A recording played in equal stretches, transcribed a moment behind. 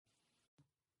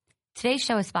Today's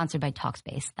show is sponsored by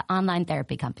Talkspace, the online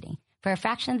therapy company. For a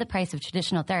fraction of the price of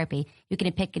traditional therapy, you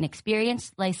can pick an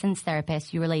experienced, licensed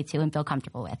therapist you relate to and feel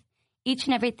comfortable with. Each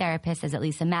and every therapist has at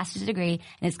least a master's degree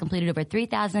and has completed over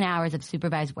 3,000 hours of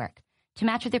supervised work. To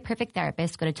match with your perfect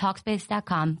therapist, go to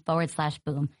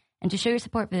Talkspace.com/boom. And to show your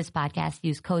support for this podcast,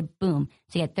 use code BOOM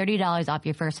to get $30 off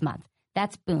your first month.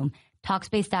 That's BOOM.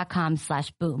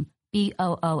 Talkspace.com/boom.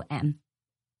 BOOM.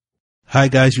 Hi,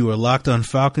 guys. You are Locked on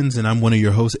Falcons, and I'm one of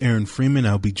your hosts, Aaron Freeman.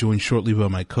 I'll be joined shortly by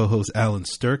my co-host, Alan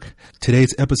Stirk.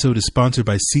 Today's episode is sponsored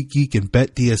by SeatGeek and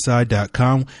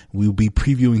BetDSI.com. We will be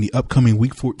previewing the upcoming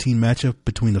Week 14 matchup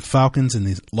between the Falcons and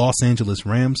the Los Angeles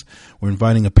Rams. We're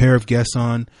inviting a pair of guests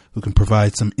on who can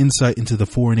provide some insight into the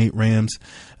 4-8 Rams.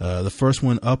 The first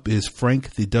one up is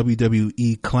Frank, the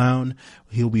WWE Clown.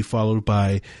 He'll be followed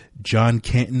by John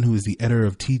Canton, who is the editor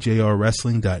of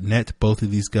TJRWrestling.net. Both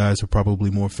of these guys are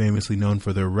probably more famously known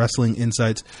for their wrestling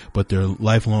insights, but they're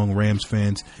lifelong Rams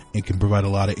fans and can provide a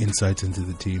lot of insights into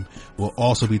the team. We'll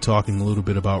also be talking a little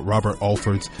bit about Robert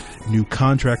Alford's new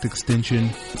contract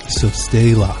extension, so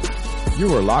stay locked.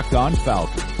 You are Locked on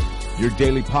Falcons, your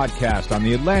daily podcast on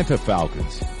the Atlanta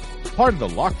Falcons, part of the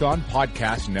Locked on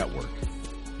Podcast Network,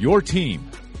 your team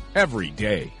every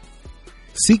day.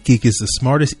 SeatGeek is the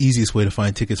smartest, easiest way to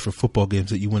find tickets for football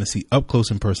games that you want to see up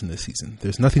close in person this season.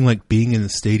 There's nothing like being in the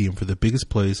stadium for the biggest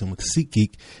plays, and with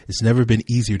SeatGeek, it's never been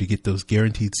easier to get those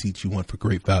guaranteed seats you want for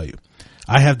great value.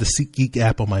 I have the SeatGeek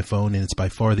app on my phone, and it's by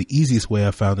far the easiest way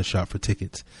I've found to shop for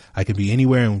tickets. I can be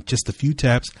anywhere, and with just a few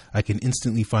taps, I can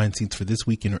instantly find seats for this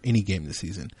weekend or any game this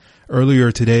season.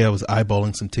 Earlier today, I was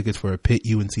eyeballing some tickets for a Pitt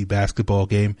UNC basketball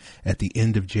game at the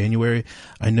end of January.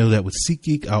 I know that with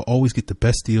SeatGeek, I'll always get the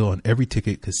best deal on every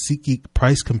ticket because SeatGeek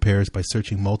price compares by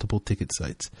searching multiple ticket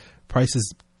sites.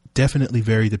 Prices definitely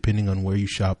vary depending on where you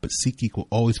shop, but SeatGeek will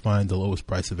always find the lowest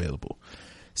price available.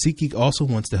 SeatGeek also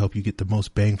wants to help you get the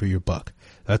most bang for your buck.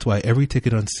 That's why every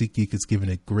ticket on SeatGeek is given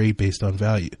a grade based on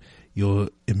value. You'll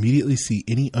immediately see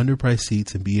any underpriced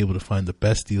seats and be able to find the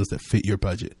best deals that fit your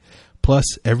budget. Plus,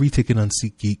 every ticket on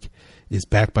SeatGeek is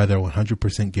backed by their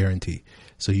 100% guarantee,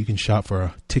 so you can shop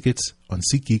for tickets on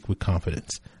SeatGeek with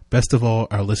confidence. Best of all,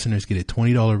 our listeners get a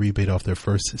 $20 rebate off their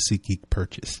first SeatGeek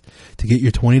purchase. To get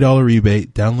your $20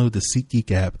 rebate, download the SeatGeek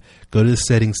app, go to the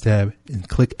settings tab, and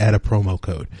click add a promo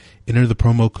code. Enter the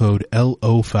promo code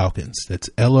LOFalcons. That's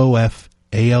LOFALCONS.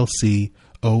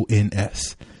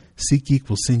 SeatGeek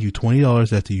will send you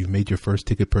 $20 after you've made your first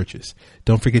ticket purchase.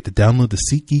 Don't forget to download the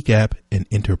SeatGeek app and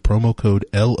enter promo code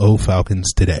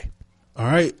LOFalcons today. All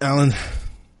right, Alan.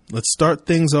 Let's start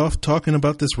things off talking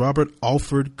about this Robert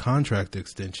Alford contract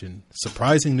extension.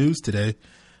 Surprising news today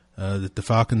that the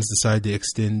Falcons decided to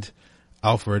extend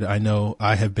Alford. I know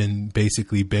I have been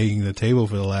basically banging the table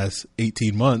for the last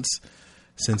 18 months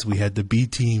since we had the B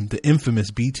team, the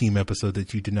infamous B team episode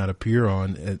that you did not appear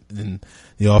on in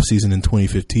the offseason in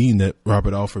 2015, that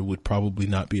Robert Alford would probably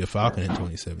not be a Falcon in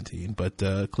 2017. But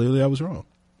clearly I was wrong.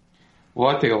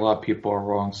 Well, I think a lot of people are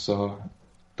wrong, so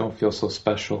don't feel so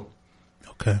special.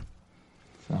 Okay.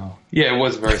 So, yeah, it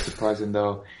was very surprising,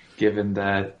 though, given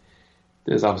that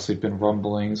there's obviously been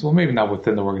rumblings, well, maybe not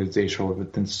within the organization or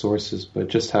within sources, but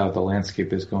just how the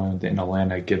landscape is going in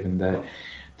Atlanta, given that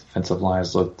defensive line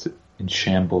has looked in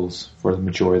shambles for the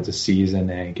majority of the season,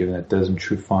 and given that Desmond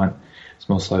Trufant is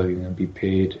most likely going to be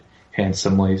paid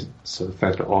handsomely, so the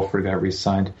fact that Alford got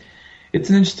re-signed, it's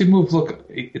an interesting move. Look,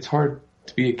 it's hard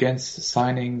to be against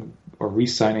signing or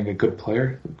re-signing a good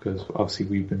player, because obviously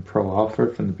we've been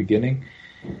pro-Alford from the beginning.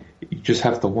 You just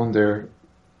have to wonder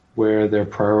where their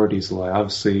priorities lie.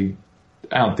 Obviously,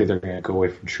 I don't think they're going to go away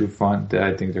from Trufant.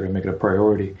 I think they're going to make it a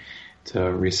priority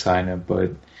to re-sign him,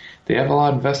 but they have a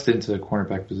lot invested into the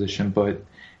cornerback position, but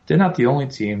they're not the only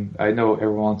team. I know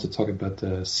everyone wants to talk about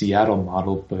the Seattle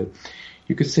model, but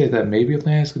you could say that maybe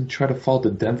Atlanta's going to try to follow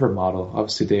the Denver model.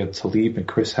 Obviously, they have Talib and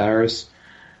Chris Harris,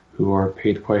 who are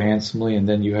paid quite handsomely, and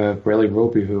then you have Bradley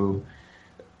Roby, who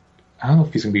I don't know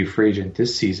if he's going to be a free agent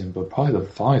this season, but probably the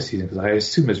following season, because I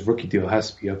assume his rookie deal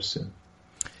has to be up soon.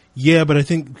 Yeah, but I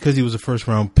think because he was a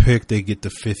first-round pick, they get the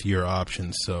fifth-year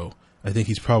option, so I think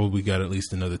he's probably got at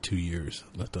least another 2 years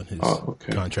left on his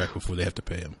contract before they have to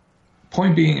pay him.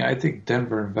 Point being, I think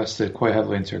Denver invested quite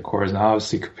heavily into their cores, and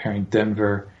obviously comparing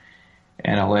Denver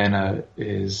and Atlanta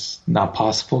is not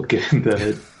possible given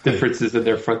the differences in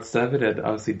their front seven, and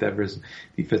obviously Denver's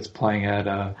defense playing at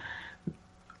a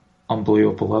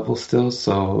unbelievable level still.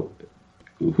 So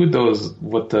who knows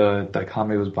what the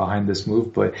dichotomy was behind this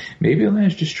move, but maybe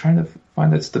Atlanta's just trying to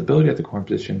find that stability at the corner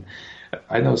position.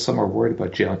 I know some are worried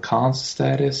about Jalen Collins'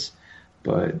 status,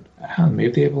 but I don't know,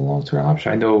 maybe they have a long-term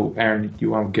option. I know, Aaron, you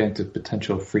want to get into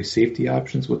potential free safety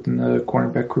options within the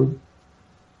cornerback group?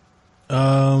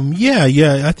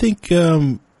 Yeah. I think,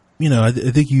 I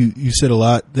think you said a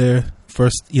lot there.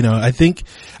 First, I think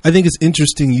it's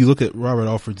interesting. You look at Robert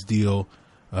Alford's deal.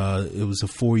 It was a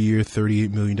 4-year,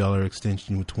 $38 million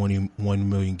extension with $21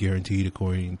 million guaranteed,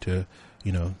 according to,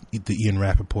 the Ian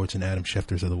Rappaports and Adam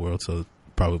Schefters of the world. So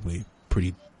probably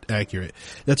pretty accurate.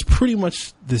 That's pretty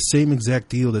much the same exact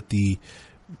deal that the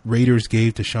Raiders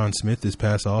gave to Sean Smith this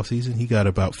past offseason. He got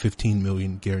about $15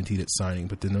 million guaranteed at signing,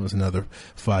 but then there was another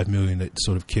 $5 million that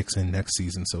sort of kicks in next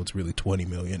season. So it's really $20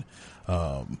 million.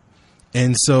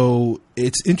 And so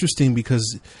it's interesting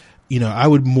because, I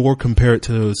would more compare it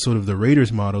to sort of the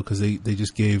Raiders model because they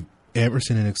just gave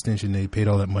Emerson an extension. They paid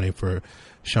all that money for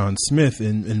Sean Smith.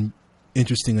 And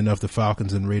interesting enough, the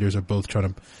Falcons and Raiders are both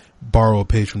trying to borrow a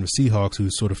page from the Seahawks, who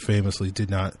sort of famously did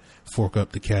not fork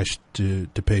up the cash to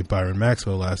pay Byron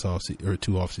Maxwell last offseason or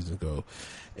 2 offseasons ago.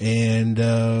 And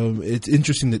it's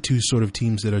interesting that two sort of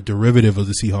teams that are derivative of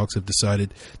the Seahawks have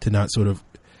decided to not sort of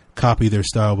copy their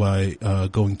style by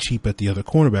going cheap at the other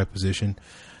cornerback position.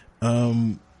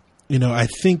 I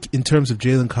think in terms of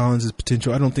Jalen Collins'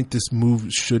 potential, I don't think this move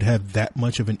should have that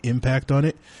much of an impact on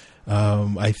it.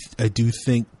 I do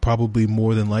think probably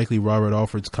more than likely Robert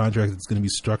Alford's contract is going to be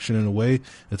structured in a way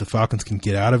that the Falcons can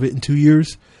get out of it in 2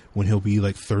 years when he'll be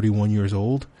like 31 years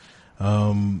old.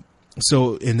 And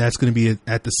that's going to be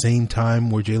at the same time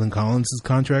where Jalen Collins'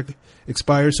 contract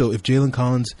expires. So if Jalen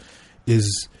Collins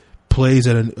plays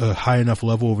at a high enough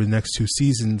level over the next 2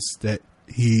 seasons that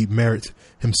he merits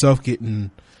himself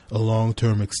getting a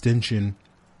long-term extension,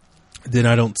 then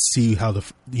I don't see how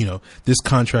this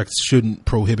contract shouldn't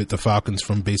prohibit the Falcons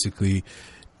from basically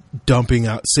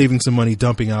saving some money,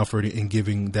 dumping Alford, and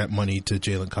giving that money to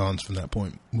Jalen Collins from that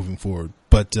point moving forward.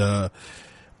 But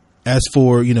as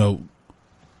for,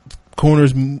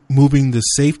 corners moving the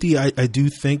safety, I do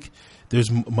think there's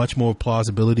much more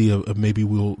plausibility of maybe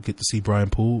we'll get to see Brian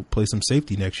Poole play some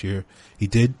safety next year.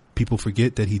 People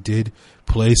forget that he did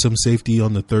play some safety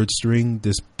on the 3rd string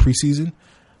this preseason,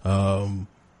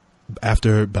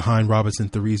 behind Robinson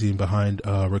Therese and behind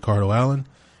Ricardo Allen.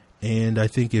 And I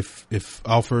think if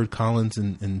Alford, Collins,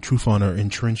 and Trufant are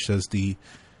entrenched as the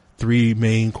 3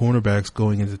 main cornerbacks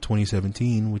going into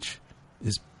 2017, which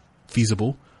is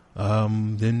feasible,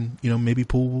 then maybe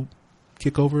Poole will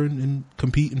kick over and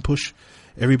compete and push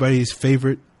everybody's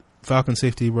favorite Falcon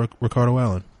safety, Ricardo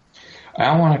Allen. I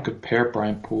don't want to compare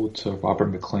Brian Poole to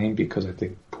Robert McClain because I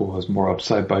think Poole has more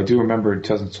upside, but I do remember in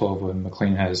 2012 when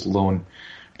McClain had his lone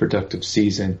productive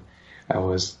season, I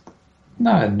was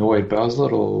not annoyed, but I was a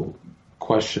little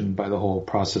questioned by the whole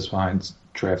process behind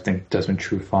drafting Desmond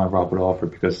Trufant, Robert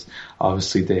Alford, because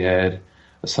obviously they had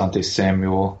Asante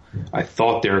Samuel. I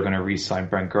thought they were going to re-sign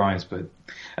Brent Grimes, but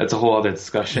that's a whole other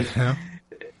discussion. Yeah.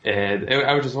 And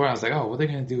I was just wondering, I was like, what are they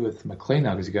going to do with McClain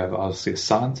now? Because you got obviously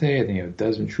Asante, and then you have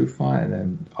Desmond Trufant, and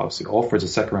then obviously Alford's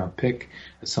a 2nd-round pick.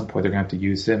 At some point, they're going to have to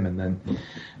use him, and then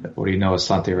what do you know?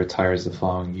 Asante retires the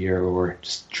following year, or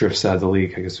just drifts out of the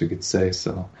league, I guess we could say.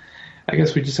 So I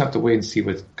guess we just have to wait and see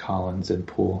what Collins and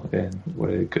Poole and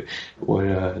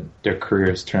what their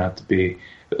careers turn out to be.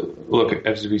 Look,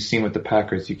 as we've seen with the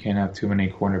Packers, you can't have too many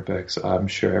cornerbacks. I'm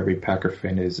sure every Packer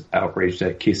fan is outraged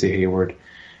that Casey Hayward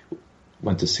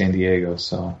went to San Diego,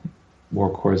 so more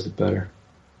cores the better.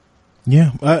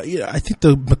 Yeah, I think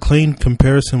the McClain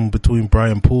comparison between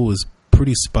Brian Poole is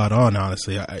pretty spot on,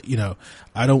 honestly.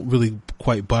 I don't really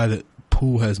quite buy that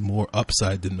Poole has more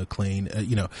upside than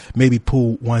McClain. Maybe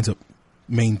Poole winds up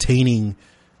maintaining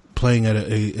playing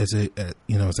as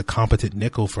a competent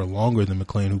nickel for longer than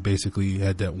McClain, who basically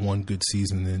had that one good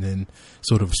season and then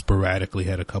sort of sporadically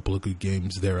had a couple of good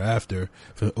games thereafter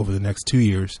over the next 2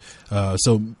 years.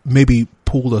 So maybe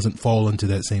Poole doesn't fall into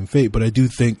that same fate, but I do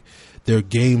think their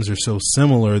games are so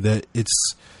similar that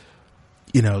it's,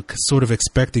 sort of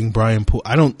expecting Brian Poole.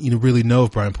 I don't really know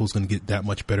if Brian Poole's going to get that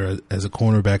much better as a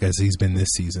cornerback as he's been this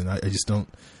season. I just don't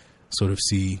sort of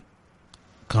see,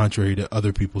 contrary to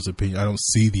other people's opinion, I don't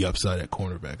see the upside at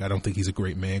cornerback. I don't think he's a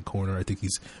great man corner. I think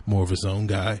he's more of a zone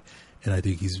guy, and I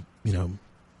think he's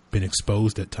been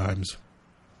exposed at times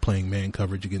playing man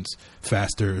coverage against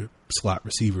faster slot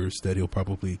receivers that he'll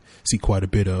probably see quite a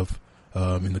bit of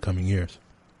in the coming years.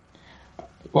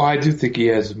 Well, I do think he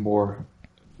has more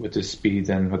with his speed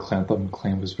than McClain. I thought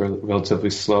McClain was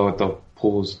relatively slow at the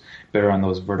pulls, better on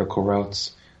those vertical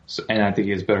routes, and I think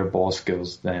he has better ball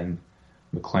skills than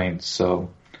McClain. So,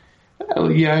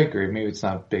 yeah, I agree. Maybe it's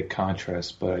not a big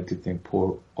contrast, but I do think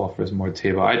Poole offers more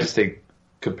table. I just think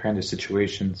comparing the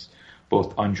situations,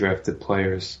 both undrafted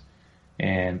players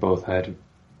and both had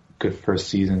good first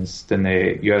seasons, then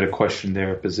you had to question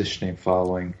their positioning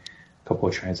following a couple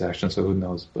of transactions, so who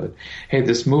knows. But, hey,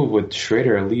 this move with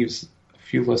Schrader leaves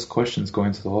few less questions going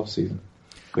into the offseason,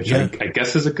 which I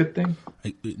guess is a good thing.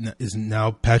 Is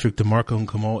now Patrick DeMarco and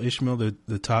Kamal Ishmael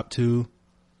the top two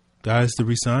guys to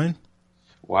resign?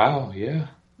 Wow, yeah.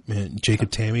 And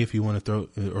Jacob Tammy, if you want to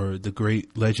throw, or the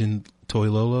great legend Toy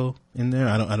Lolo in there.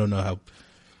 I don't know how.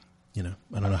 I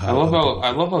don't know how.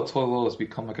 I love how Toy Lolo's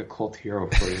become like a cult hero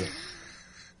for you.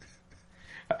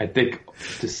 I think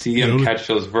to see him catch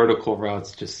those vertical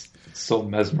routes just so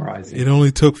mesmerizing. It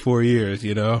only took 4 years,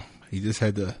 He just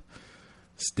had to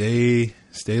stay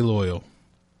loyal.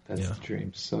 That's the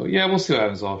dream. So we'll see what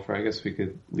happens off. I guess we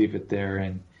could leave it there,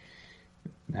 and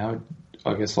now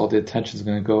I guess all the attention is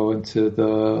going to go into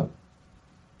the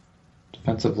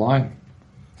defensive line.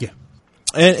 Yeah,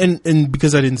 and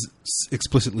because I didn't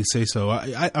explicitly say so,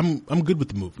 I'm good with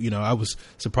the move. I was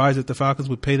surprised that the Falcons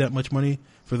would pay that much money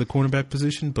for the cornerback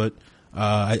position, but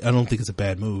I don't think it's a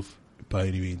bad move by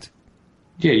any means.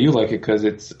 Yeah, you like it because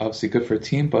it's obviously good for a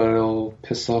team, but it'll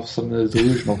piss off some of the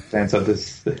delusional fans of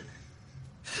this.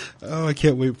 Oh, I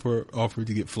can't wait for Alfred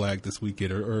to get flagged this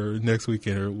weekend or next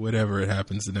weekend or whatever it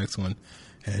happens the next one.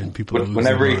 And people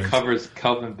whenever he covers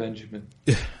Calvin Benjamin.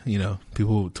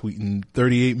 People tweeting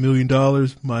 $38 million,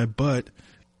 my butt.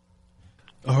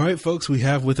 All right, folks, we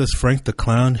have with us Frank the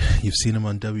Clown. You've seen him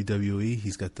on WWE.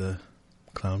 He's got the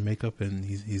clown makeup, and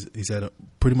he's at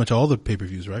pretty much all the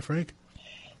pay-per-views, right, Frank?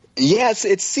 Yes,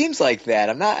 it seems like that.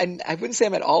 I wouldn't say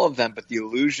I'm at all of them, but the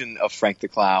illusion of Frank the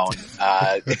Clown.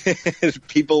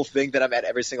 People think that I'm at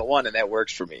every single one, and that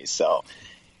works for me. So,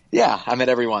 yeah, I'm at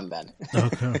every one then.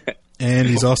 Okay. And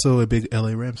he's also a big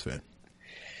LA Rams fan.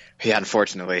 Yeah,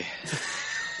 unfortunately.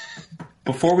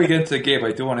 Before we get into the game,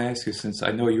 I do want to ask you, since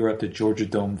I know you were at the Georgia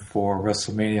Dome for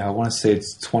WrestleMania, I want to say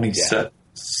it's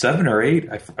 27 or 8.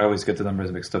 I always get the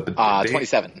numbers mixed up.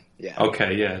 27. Yeah.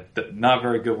 Okay, yeah. Not a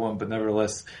very good one, but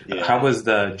nevertheless. Yeah. How was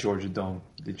the Georgia Dome?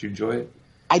 Did you enjoy it?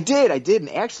 I did. And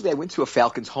actually, I went to a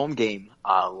Falcons home game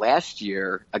last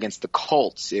year against the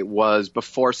Colts. It was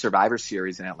before Survivor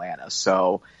Series in Atlanta.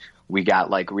 So we got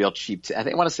like real cheap. I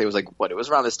want to say it was it was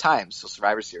around this time. So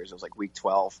Survivor Series, it was like week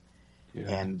 12. Yeah.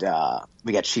 And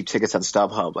we got cheap tickets on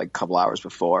StubHub like a couple hours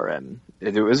before, and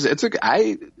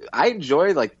I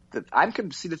enjoy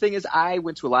the thing is I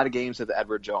went to a lot of games at the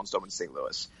Edward Jones Dome in St.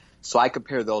 Louis, so I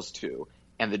compare those two,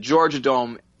 and the Georgia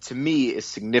Dome to me is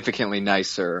significantly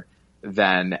nicer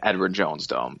than Edward Jones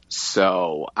Dome.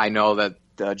 So I know that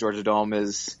the Georgia Dome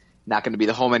is not going to be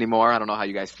the home anymore. I don't know how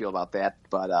you guys feel about that,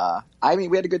 but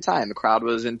we had a good time. The crowd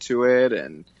was into it,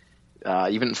 and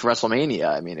even for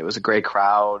WrestleMania, it was a great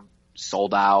crowd.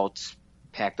 Sold out,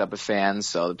 packed up with fans,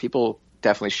 so the people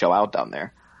definitely show out down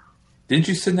there. Didn't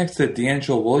you sit next to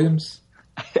D'Angelo Williams?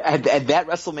 At that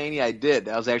WrestleMania, I did.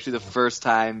 That was actually the first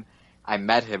time I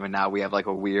met him, and now we have like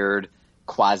a weird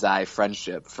quasi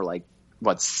friendship for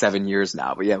 7 years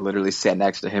now. But yeah, literally sat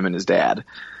next to him and his dad.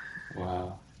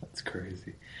 Wow, that's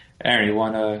crazy. Aaron, you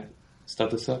want to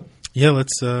start this up? Yeah,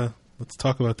 let's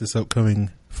talk about this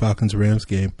upcoming Falcons-Rams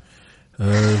game.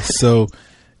 So.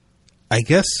 I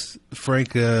guess,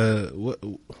 Frank, how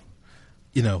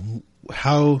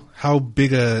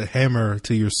big a hammer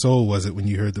to your soul was it when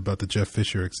you heard about the Jeff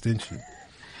Fisher extension?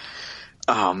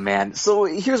 Oh, man. So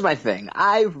here's my thing.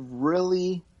 I've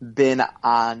really been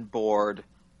on board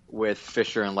with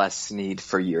Fisher and Les Snead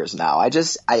for years now. I don't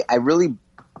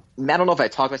know if I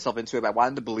talked myself into it, but I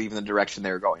wanted to believe in the direction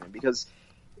they were going in because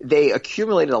they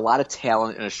accumulated a lot of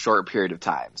talent in a short period of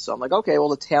time. So I'm like, okay, well,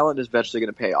 the talent is eventually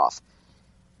going to pay off.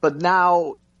 But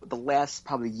now, the last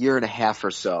probably year and a half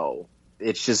or so,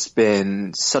 it's just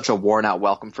been such a worn-out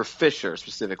welcome for Fisher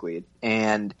specifically.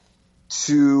 And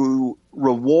to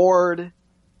reward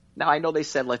 – now, I know they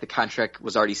said the contract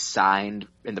was already signed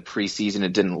in the preseason.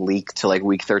 It didn't leak till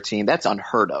week 13. That's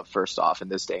unheard of, first off, in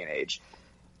this day and age.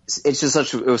 It's just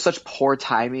it was such poor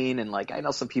timing. And, I know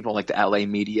some people in the LA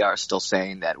media are still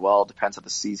saying that, well, it depends how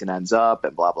the season ends up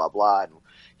and blah, blah, blah. And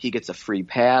he gets a free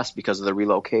pass because of the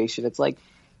relocation. It's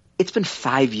it's been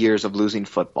 5 years of losing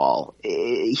football.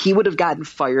 He would have gotten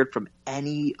fired from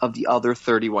any of the other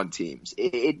 31 teams.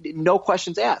 No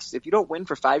questions asked. If you don't win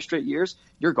for 5 straight years,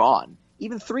 you're gone.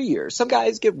 Even 3 years. Some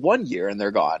guys get 1 year and they're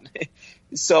gone.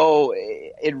 So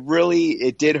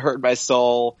it did hurt my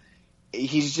soul.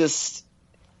 He's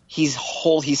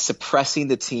suppressing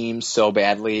the team so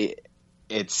badly.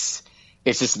 It's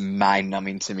just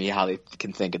mind-numbing to me how they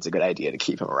can think it's a good idea to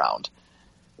keep him around.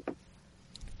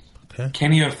 Okay.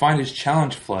 Can't even find his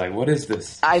challenge flag. What is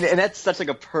this? And that's such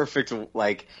a perfect,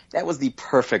 that was the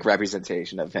perfect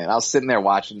representation of him. I was sitting there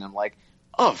watching him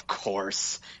of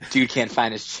course, dude can't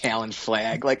find his challenge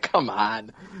flag. Come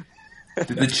on.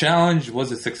 The challenge,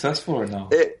 was it successful or no?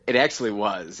 It actually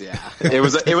was, yeah. It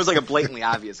was like a blatantly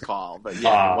obvious call, but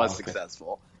yeah, it was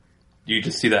successful. You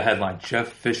just see the headline: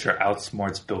 Jeff Fisher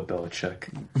outsmarts Bill Belichick.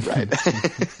 Right.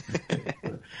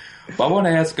 But I want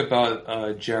to ask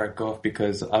about Jared Goff,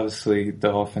 because obviously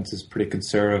the offense is pretty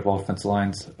conservative. Offense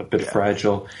line's a bit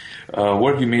fragile.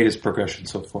 What have you made his progression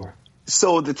so far?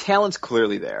 So the talent's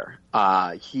clearly there.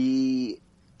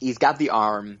 He's got the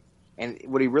arm, and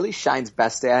what he really shines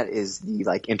best at is the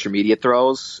like intermediate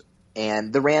throws.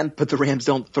 And the Rams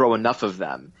don't throw enough of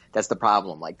them. That's the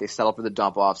problem. Like, they settle for the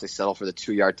dump offs, they settle for the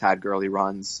 2-yard Todd Gurley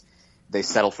runs, they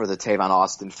settle for the Tavon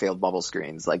Austin failed bubble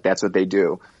screens. Like, that's what they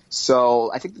do. So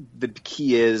I think the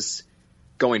key is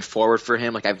going forward for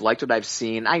him. Like, I've liked what I've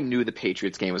seen. I knew the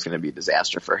Patriots game was going to be a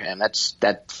disaster for him.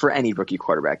 That for any rookie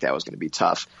quarterback, that was going to be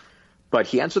tough. But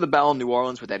he answered the bell in New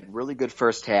Orleans with that really good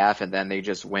first half, and then they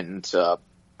just went into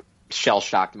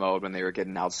shell-shocked mode when they were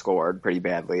getting outscored pretty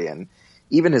badly. And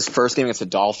even his first game against the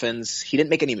Dolphins, he didn't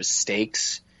make any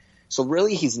mistakes. So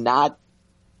really, he's not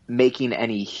making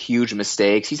any huge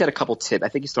mistakes. He's had a couple tips. I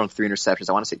think he's thrown 3 interceptions.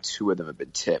 I want to say 2 of them have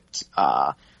been tipped.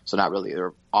 So not really.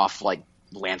 They're off like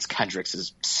Lance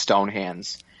Kendricks' stone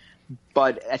hands.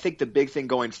 But I think the big thing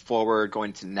going forward,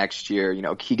 going to next year,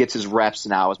 he gets his reps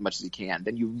now as much as he can.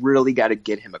 Then you really got to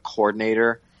get him a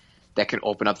coordinator that can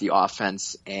open up the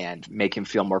offense and make him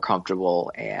feel more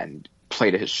comfortable and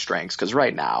play to his strengths. Because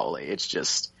right now, it's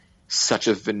just such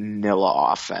a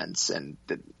vanilla offense, and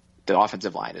the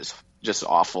offensive line is just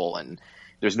awful, and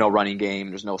there's no running game,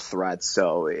 there's no threat.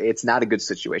 So it's not a good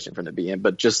situation for him to be in,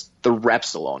 but just the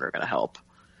reps alone are going to help.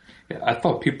 Yeah, I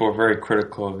thought people were very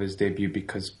critical of his debut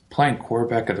because playing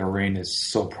quarterback at the rain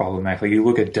is so problematic. Like, you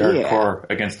look at Derek Carr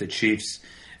against the Chiefs,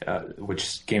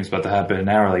 which game's about to happen in an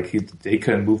hour. Like, they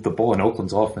couldn't move the ball, and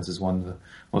Oakland's offense is one of the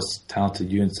most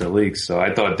talented units in the league. So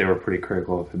I thought they were pretty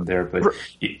critical of him there. But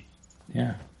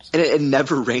yeah, and it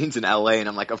never rains in LA, and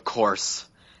I'm like, of course,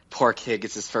 poor kid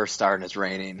gets his first start and it's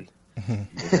raining.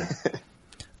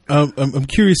 I'm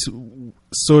curious,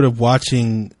 sort of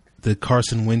watching the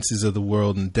Carson Wentz's of the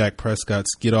world and Dak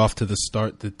Prescott's get off to the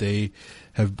start that they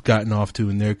have gotten off to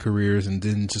in their careers, and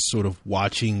then just sort of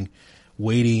waiting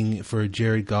for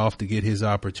Jared Goff to get his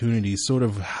opportunities. Sort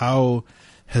of how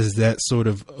has that sort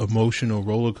of emotional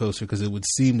roller coaster? Because it would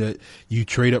seem that you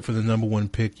trade up for the number 1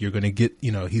 pick, you're going to get,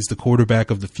 he's the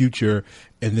quarterback of the future,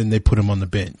 and then they put him on the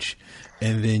bench.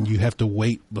 And then you have to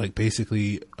wait like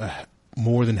basically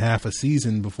more than half a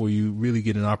season before you really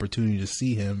get an opportunity to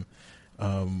see him.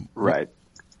 Right.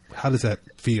 How does that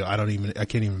feel? I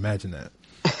can't even imagine that.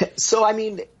 So, I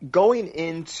mean, going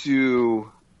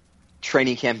into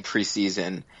training camp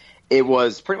preseason, it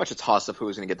was pretty much a toss-up who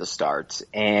was going to get the start.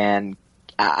 And,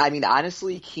 I mean,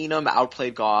 honestly, Keenum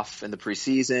outplayed Goff in the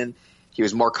preseason. He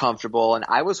was more comfortable, and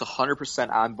I was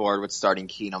 100% on board with starting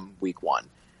Keenum week 1.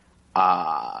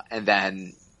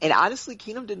 And honestly,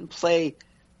 Keenum didn't play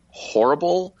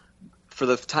horrible for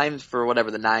the times, for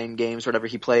whatever, the 9 games, whatever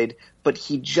he played, but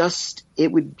I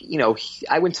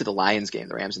went to the Lions game,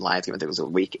 the Rams and Lions game, I think it was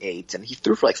week 8, and he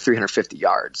threw for like 350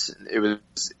 yards. It was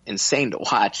insane to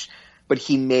watch, but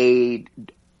he made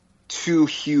 2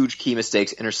 huge key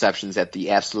mistakes, interceptions at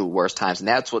the absolute worst times, and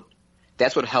that's what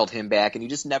held him back, and you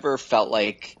just never felt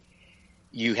like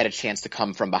you had a chance to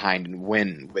come from behind and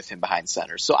win with him behind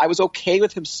center. So I was okay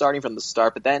with him starting from the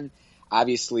start, but then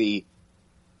obviously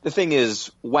the thing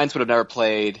is, Wentz would have never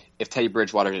played if Teddy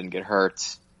Bridgewater didn't get hurt,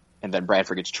 and then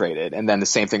Bradford gets traded. And then the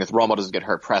same thing with Romo doesn't get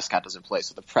hurt, Prescott doesn't play,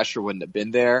 so the pressure wouldn't have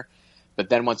been there. But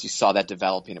then once you saw that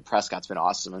developing, and Prescott's been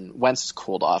awesome, and Wentz has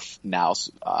cooled off now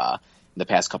in the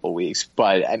past couple of weeks.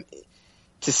 But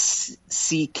to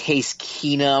see Case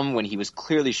Keenum when he was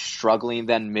clearly struggling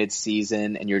then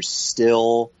mid-season, and you're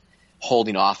still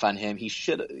holding off on him,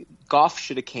 Goff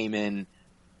should have came in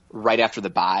right after the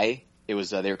bye. It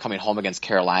was they were coming home against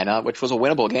Carolina, which was a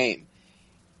winnable game,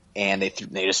 and they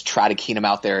just tried to Keenum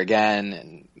out there again,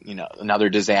 and another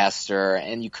disaster.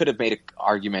 And you could have made an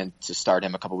argument to start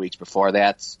him a couple weeks before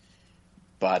that,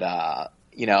 but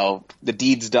the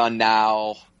deed's done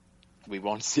now. We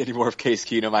won't see any more of Case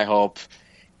Keenum, I hope.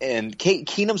 And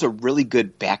Keenum's a really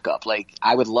good backup. Like,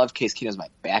 I would love Case Keenum as my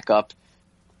backup,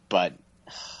 but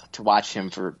to watch him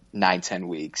for 9-10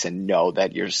 weeks and know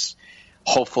that you're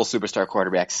hopeful superstar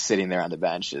quarterback sitting there on the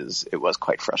bench it was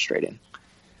quite frustrating.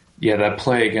 Yeah, that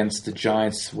play against the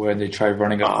Giants where they tried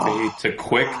running up fade to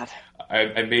Quick.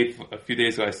 I made a few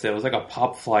days ago. I said it was like a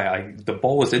pop fly. The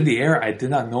ball was in the air. I did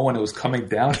not know when it was coming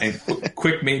down, and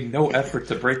Quick made no effort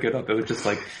to break it up. It was just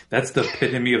like, that's the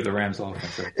epitome of the Rams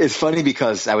offense. Right? It's funny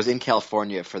because I was in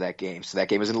California for that game. So that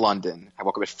game was in London. I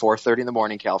woke up at 4:30 in the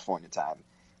morning California time.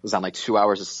 was on like 2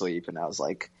 hours of sleep, and I was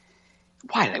like,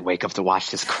 why did I wake up to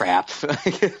watch this crap?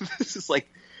 This is like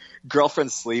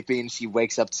girlfriend sleeping. She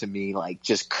wakes up to me like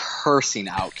just cursing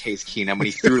out Case Keenum when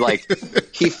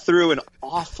he threw an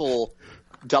awful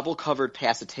double covered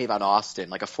pass to Tavon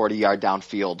Austin, like a 40-yard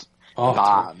downfield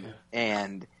bomb. Yeah.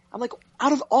 And I'm like,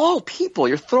 out of all people,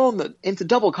 you're throwing into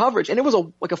double coverage. And it was a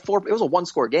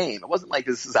 1-score game. It wasn't like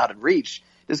this is out of reach.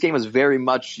 This game was very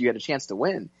much, you had a chance to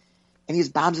win. And he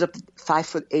just bombs it up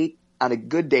 5'8" on a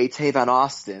good day, Tavon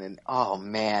Austin. And oh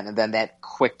man. And then that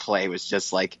quick play was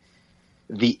just like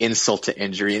the insult to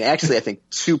injury. And actually, I think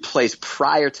 2 plays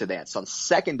prior to that. So on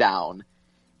second down,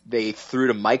 they threw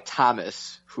to Mike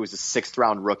Thomas, who is a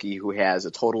 6th-round rookie who has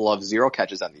a total of 0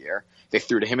 catches on the year. They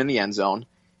threw to him in the end zone.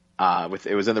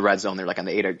 It was in the red zone. They're like on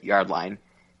the 8-yard line.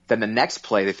 Then the next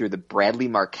play, they threw to Bradley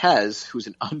Marquez, who's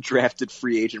an undrafted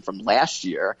free agent from last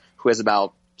year, who has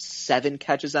about 7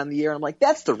 catches on the year. I'm like,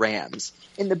 that's the Rams.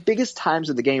 In the biggest times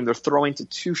of the game, they're throwing to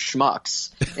 2 schmucks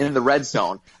in the red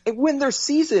zone. And when their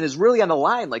season is really on the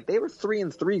line, like they were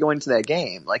 3-3 going into that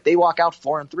game. Like they walk out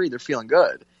 4-3, they're feeling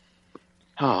good.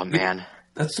 Oh man.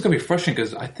 That's going to be frustrating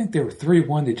because I think they were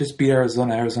 3-1. They just beat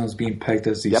Arizona. Arizona's being pegged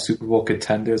as these Super Bowl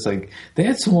contenders. Like they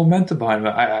had some momentum behind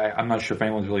them. I'm not sure if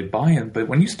anyone's really buying, but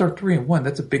when you start 3-1,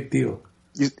 that's a big deal.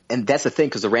 And that's the thing,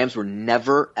 because the Rams were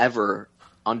never ever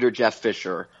under Jeff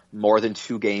Fisher more than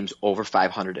 2 games over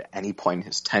 500 at any point in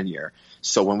his tenure.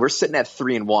 So when we're sitting at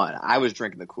 3-1, I was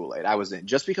drinking the Kool-Aid. I was in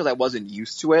just because I wasn't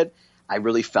used to it. I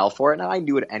really fell for it, and I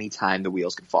knew at any time the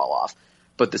wheels could fall off.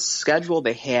 But the schedule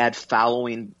they had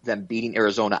following them beating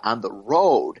Arizona on the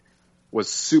road was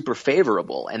super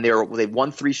favorable. And they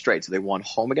won 3 straight. So they won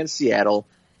home against Seattle,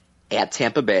 at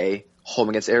Tampa Bay, home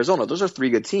against Arizona. Those are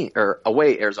 3 good teams. Or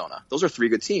away Arizona. Those are 3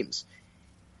 good teams.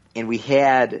 And we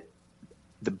had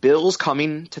the Bills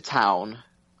coming to town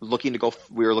we were looking to go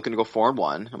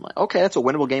 4-1. I'm like, okay, that's a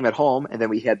winnable game at home. And then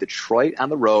we had Detroit on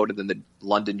the road and then the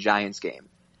London Giants game.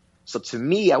 So to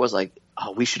me, I was like,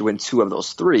 oh, we should win 2 of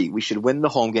those 3. We should win the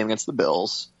home game against the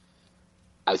Bills.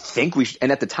 I think we should.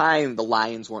 And at the time, the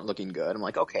Lions weren't looking good. I'm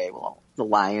like, okay, well, the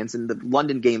Lions and the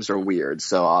London games are weird,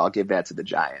 so I'll give that to the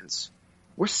Giants.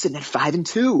 We're sitting at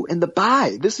 5-2 in the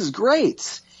bye. This is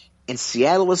great. And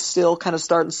Seattle was still kind of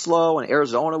starting slow, and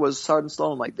Arizona was starting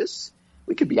slow. I'm like,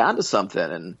 we could be onto something.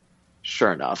 And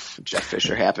sure enough, Jeff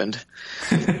Fisher happened.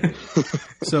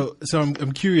 So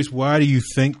I'm curious, why do you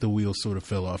think the wheels sort of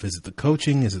fell off? Is it the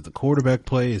coaching? Is it the quarterback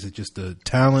play? Is it just the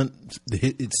talent, the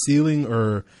hit its ceiling?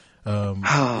 Or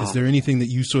is there anything that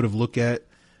you sort of look at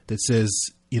that says,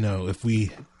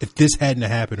 if this hadn't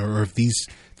happened, or if these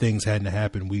things hadn't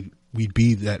happened, we'd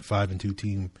be that 5-2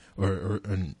 team, or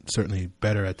and certainly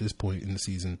better at this point in the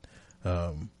season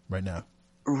right now?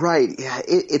 Right. Yeah.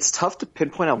 It's tough to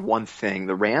pinpoint on one thing.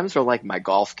 The Rams are like my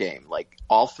golf game. Like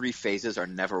all 3 phases are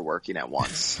never working at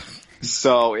once.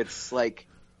 So it's like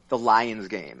the Lions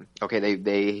game. Okay.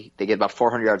 They get about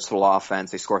 400 yards total offense.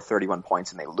 They score 31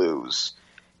 points and they lose.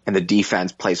 And the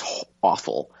defense plays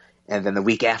awful. And then the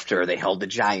week after they held the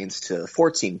Giants to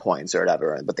 14 points or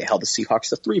whatever, but they held the Seahawks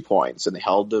to 3 points and they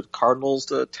held the Cardinals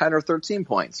to 10 or 13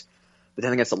 points. But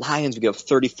then against the Lions, we give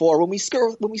 34 when we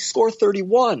score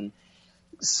 31.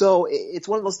 So it's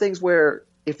one of those things where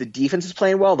if the defense is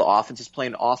playing well, the offense is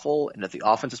playing awful. And if the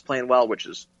offense is playing well, which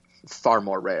is far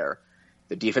more rare,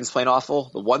 the defense is playing awful.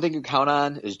 The one thing you count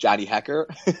on is Johnny Hekker,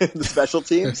 the special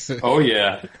teams. Oh,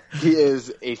 yeah. He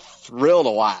is a thrill to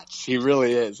watch. He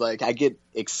really is. Like, I get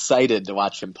excited to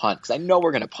watch him punt because I know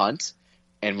we're going to punt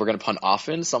and we're going to punt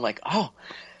often. So I'm like, oh,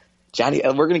 Johnny,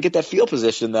 we're going to get that field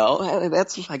position, though.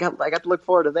 I got to look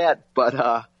forward to that.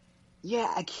 But,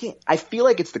 yeah, I feel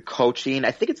like it's the coaching.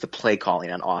 I think it's the play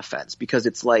calling on offense because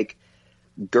it's like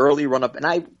Gurley run up. And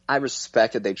I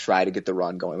respect that they try to get the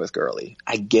run going with Gurley.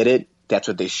 I get it. That's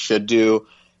what they should do.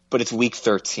 But it's week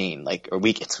 13,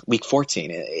 it's week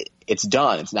 14. It's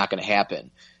done. It's not going to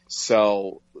happen.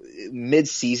 So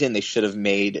mid-season, they should have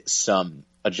made some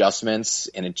adjustments.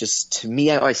 And it just, to me,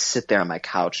 I always sit there on my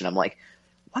couch and I'm like,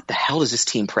 what the hell does this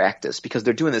team practice? Because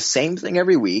they're doing the same thing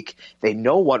every week. They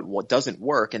know what doesn't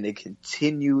work, and they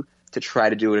continue to try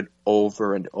to do it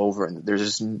over and over. And there's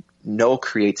just no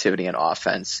creativity in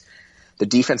offense. The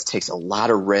defense takes a lot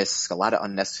of risks, a lot of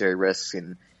unnecessary risks.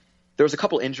 And there was a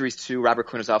couple injuries, too. Robert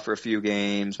Quinn was out for a few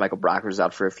games. Michael Brockers was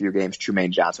out for a few games.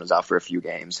 Trumaine Johnson was out for a few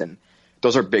games. And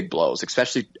those are big blows,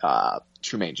 especially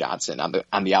Trumaine Johnson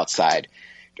on the outside,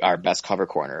 our best cover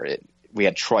corner. We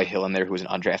had Troy Hill in there, who was an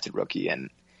undrafted rookie, and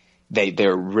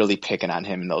they're really picking on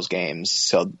him in those games.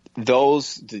 So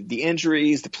the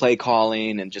injuries, the play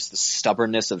calling, and just the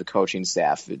stubbornness of the coaching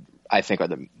staff, I think are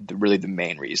really the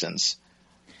main reasons.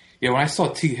 Yeah, when I saw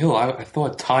T. Hill, I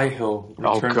thought Ty Hill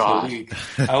returned to the league.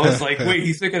 I was like, wait,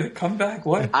 he's going to come back?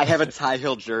 What? I have a Ty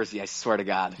Hill jersey, I swear to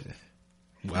God.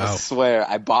 Wow. I swear.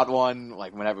 I bought one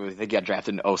like whenever he got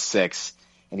drafted in 2006,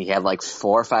 and he had like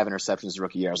 4 or 5 interceptions his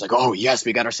rookie year. I was like, oh, yes,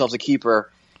 we got ourselves a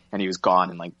keeper. And he was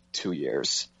gone in like 2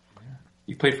 years.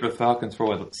 You played for the Falcons for,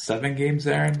 what, 7 games,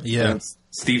 Aaron? Yeah. And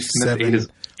Steve Smith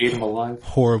ate him alive.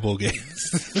 Horrible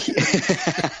games.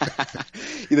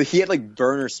 He had like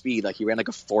burner speed. Like he ran like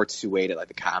a 4.28 at like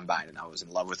the combine, and I was in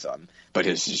love with him. But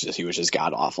he was just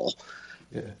god awful.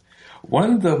 Yeah.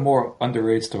 One of the more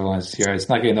underrated storylines here, it's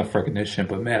not getting enough recognition,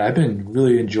 but man, I've been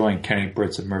really enjoying Kenny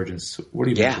Britt's emergence. What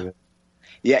do you think of it?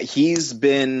 Yeah, he's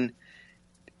been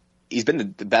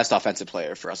the best offensive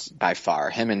player for us by far.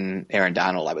 Him and Aaron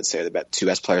Donald, I would say, are the 2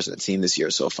 best players on the team this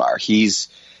year so far.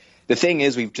 The thing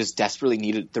is, we've just desperately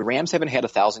needed – the Rams haven't had a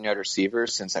 1,000-yard receiver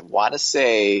since I want to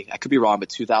say – I could be wrong, but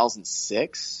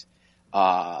 2006,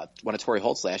 one of Torrey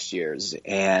Holt's last years.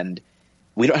 And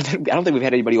I don't think we've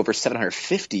had anybody over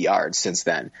 750 yards since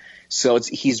then. So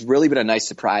he's really been a nice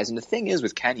surprise. And the thing is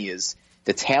with Kenny is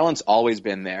the talent's always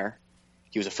been there.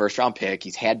 He was a first-round pick.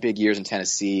 He's had big years in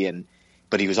Tennessee,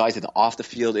 but he was always having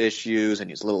off-the-field issues, and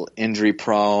he was a little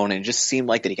injury-prone, and it just seemed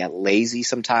like that he got lazy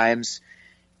sometimes.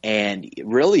 And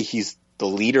really, he's the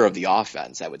leader of the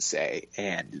offense, I would say,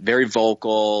 and very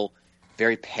vocal,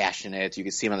 very passionate. You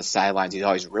can see him on the sidelines. He's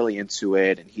always really into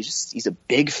it, and he's a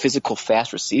big, physical,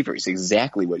 fast receiver. He's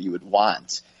exactly what you would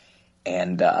want.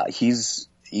 And he's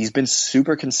been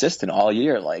super consistent all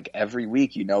year. Like every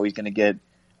week, he's going to get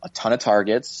a ton of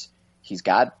targets. He's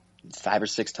got 5 or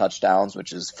 6 touchdowns,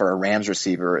 which is for a Rams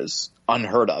receiver is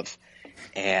unheard of.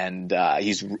 And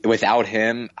without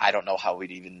him, I don't know how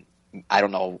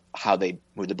they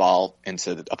move the ball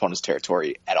into the opponent's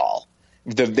territory at all.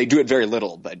 They do it very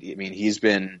little, but I mean, he's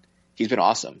been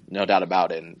awesome, no doubt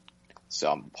about it. And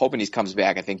so I'm hoping he comes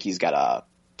back. I think he's got a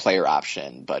player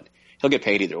option, but he'll get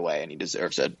paid either way, and he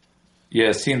deserves it. Yeah,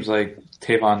 it seems like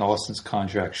Tavon Austin's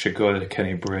contract should go to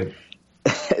Kenny Britt.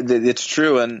 It's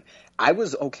true, and I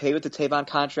was okay with the Tavon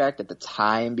contract at the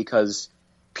time because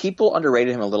people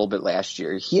underrated him a little bit last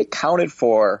year. He accounted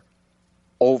for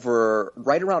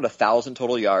right around 1,000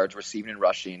 total yards receiving and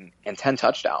rushing and 10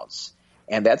 touchdowns.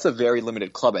 And that's a very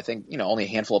limited club. I think, only a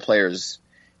handful of players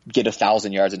get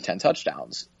 1,000 yards and 10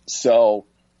 touchdowns. So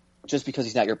just because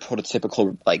he's not your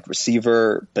prototypical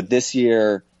receiver, but this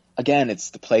year, again,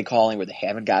 it's the play calling where they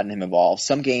haven't gotten him involved.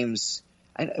 Some games,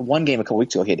 one game a couple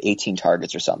weeks ago, he had 18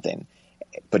 targets or something,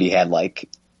 but he had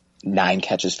 9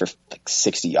 catches for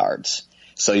 60 yards.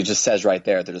 So he just says right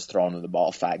there, they're just throwing him the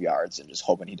ball 5 yards and just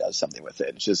hoping he does something with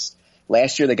it. It's just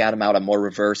last year they got him out on more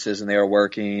reverses and they were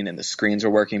working and the screens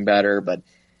were working better. But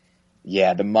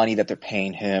yeah, the money that they're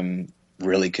paying him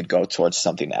really could go towards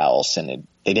something else. And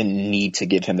they didn't need to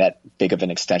give him that big of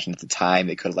an extension at the time.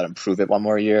 They could have let him prove it one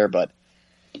more year, but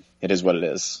it is what it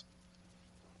is.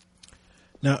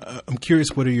 Now, I'm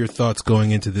curious, what are your thoughts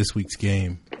going into this week's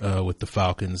game with the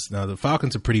Falcons? Now, the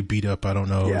Falcons are pretty beat up. I don't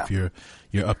know if you're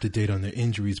up to date on their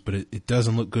injuries, but it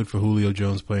doesn't look good for Julio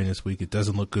Jones playing this week. It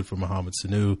doesn't look good for Mohamed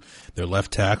Sanu. Their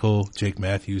left tackle, Jake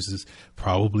Matthews, is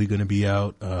probably going to be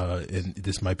out, and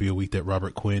this might be a week that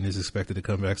Robert Quinn is expected to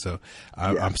come back. So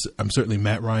I'm certainly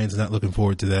Matt Ryan's not looking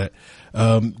forward to that.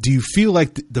 Do you feel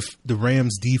like the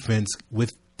Rams defense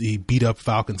with the beat-up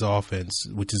Falcons offense,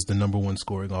 which is the number 1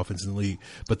 scoring offense in the league,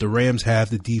 but the Rams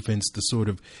have the defense to sort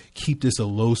of keep this a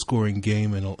low-scoring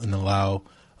game and allow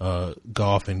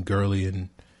Goff and Gurley and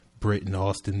Britt and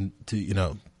Austin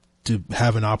to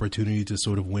have an opportunity to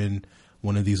sort of win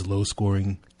one of these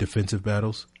low-scoring defensive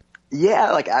battles?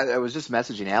 Yeah, I was just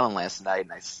messaging Alan last night,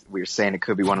 and we were saying it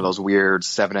could be one of those weird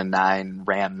 7-9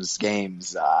 Rams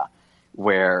games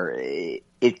where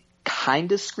it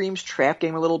kind of screams trap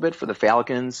game a little bit for the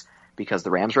Falcons because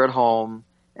the Rams are at home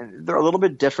and they're a little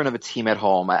bit different of a team at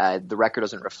home. The record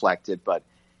doesn't reflect it, but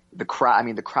the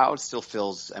crowd still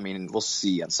feels, we'll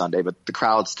see on Sunday, but the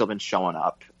crowd's still been showing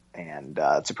up and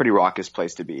it's a pretty raucous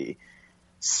place to be.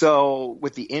 So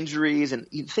with the injuries and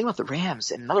the thing about the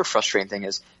Rams, and another frustrating thing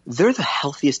is they're the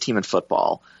healthiest team in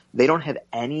football. They don't have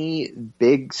any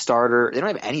big starter. They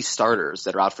don't have any starters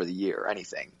that are out for the year or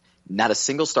anything. Not a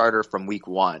single starter from week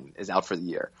 1 is out for the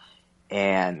year.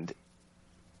 And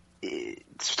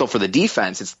still for the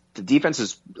defense, the defense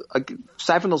is,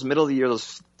 aside from those middle of the year,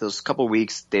 those couple of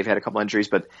weeks, they've had a couple injuries,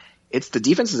 but it's the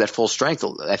defense is at full strength.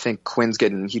 I think Quinn's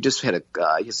he just had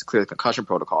he has to clear the concussion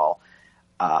protocol.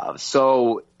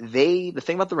 So the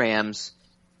thing about the Rams,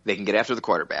 they can get after the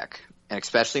quarterback. And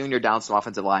especially when you're down some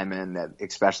offensive linemen,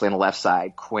 especially on the left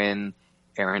side, Quinn,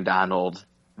 Aaron Donald,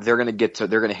 they're going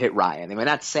to hit Ryan. They might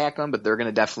not sack him, but they're going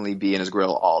to definitely be in his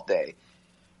grill all day.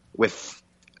 With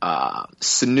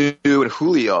Sanu and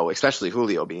Julio, especially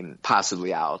Julio being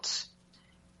possibly out,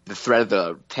 the threat of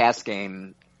the pass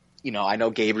game, I know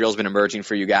Gabriel's been emerging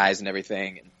for you guys and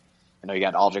everything. And I know you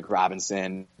got Aldrick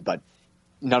Robinson, but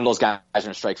none of those guys are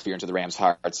going to strike fear into the Rams'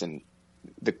 hearts. And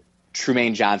the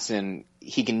Trumaine Johnson,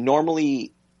 he can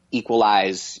normally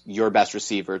equalize your best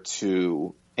receiver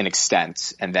to an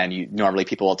extent, and then normally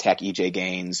people will attack EJ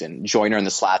Gaines, and Joyner in the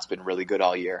slot's been really good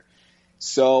all year.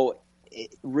 So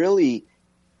really,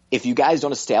 if the Falcons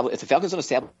don't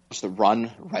establish the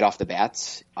run right off the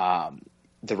bat,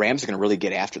 the Rams are going to really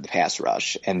get after the pass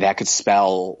rush, and that could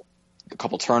spell a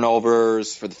couple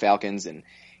turnovers for the Falcons, and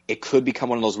it could become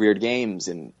one of those weird games.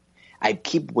 And I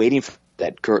keep waiting for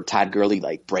that Todd Gurley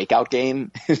breakout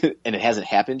game, and it hasn't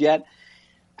happened yet.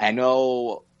 I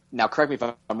know. Now, correct me if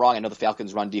I'm wrong. I know the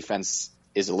Falcons' run defense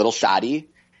is a little shoddy,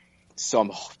 so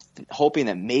I'm hoping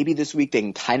that maybe this week they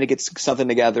can kind of get something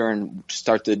together and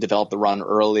start to develop the run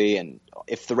early. And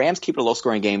if the Rams keep it a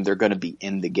low-scoring game, they're going to be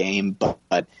in the game.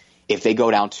 But if they go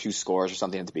down 2 scores or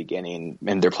something at the beginning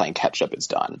and they're playing catch-up, it's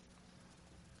done.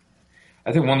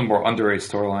 I think one of the more underrated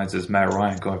storylines is Matt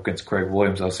Ryan going up against Greg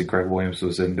Williams. Obviously, Greg Williams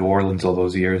was in New Orleans all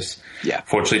those years. Yeah.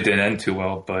 Fortunately, didn't end too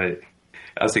well, but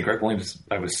I would say Greg Williams,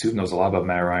 I would assume, knows a lot about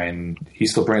Matt Ryan. He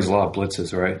still brings a lot of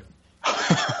blitzes, right?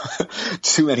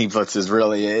 Too many blitzes,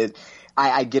 really.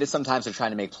 I get it sometimes they're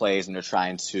trying to make plays and they're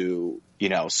trying to,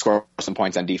 score some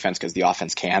points on defense because the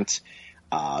offense can't.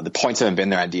 The points haven't been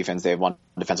there on defense. They have 1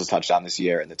 defensive touchdown this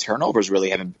year, and the turnovers really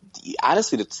haven't –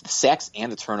 honestly, the sacks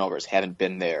and the turnovers haven't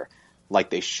been there like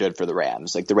they should for the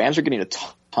Rams. The Rams are getting a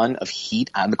ton of heat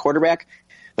on the quarterback,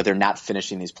 but they're not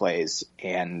finishing these plays,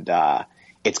 and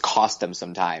it's cost them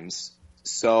sometimes.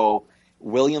 So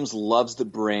Williams loves to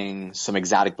bring some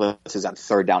exotic blitzes on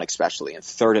 3rd down especially, and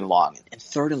 3rd and long. And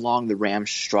 3rd and long, the Rams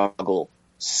struggle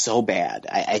so bad.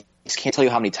 I just can't tell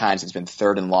you how many times it's been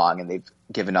 3rd and long, and they've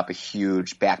given up a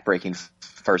huge back-breaking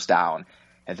first down.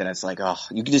 And then it's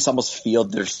you can just almost feel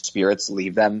their spirits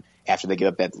leave them after they give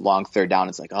up that long 3rd down.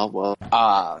 It's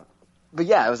but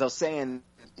yeah, as I was saying,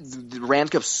 the Rams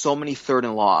give up so many 3rd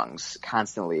and longs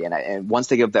constantly, and once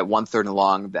they give up that 1 3rd and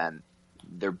long, then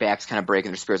their back's kind of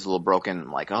breaking, their spirit's a little broken.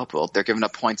 I'm they're giving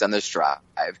up points on this drive.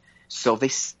 So if they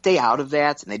stay out of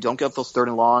that and they don't give up those 3rd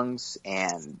and longs,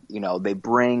 and they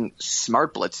bring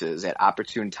smart blitzes at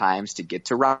opportune times to get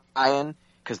to Ryan,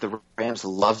 because the Rams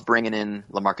love bringing in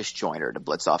LaMarcus Joyner to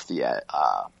blitz off the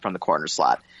from the corner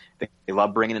slot. They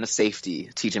love bringing in a safety,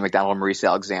 TJ McDonald, Maurice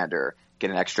Alexander. Get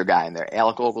an extra guy in there.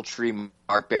 Alec Ogletree,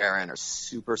 Mark Barron are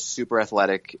super, super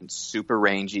athletic and super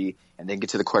rangy, and they can get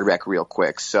to the quarterback real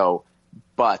quick. So,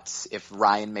 but if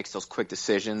Ryan makes those quick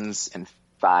decisions and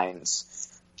finds,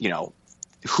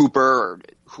 Hooper or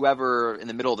whoever in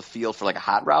the middle of the field for a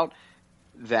hot route,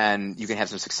 then you can have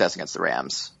some success against the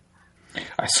Rams.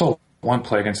 I saw one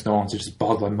play against New Orleans that just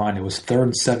bogged my mind. It was 3rd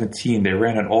and 17. They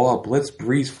ran an all-out blitz.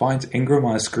 Breeze finds Ingram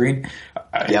on a screen.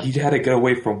 Yep. He had to get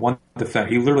away from one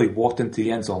defender. He literally walked into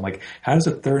the end zone. How does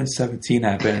a 3rd and 17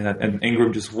 happen? And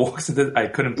Ingram just walks into. I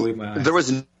couldn't believe my eyes. There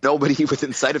was nobody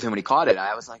within sight of him when he caught it.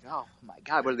 I was like, oh my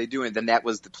God, what are they doing? Then that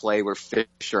was the play where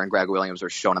Fisher and Greg Williams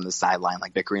were shown on the sideline,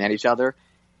 bickering at each other.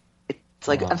 It's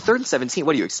on 3rd and 17,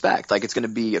 what do you expect? It's going to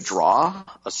be a draw,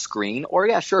 a screen, or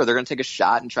yeah, sure, they're going to take a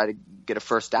shot and try to get a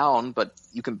first down, but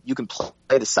you can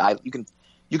play the side, you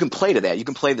can play to that, you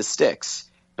can play the sticks.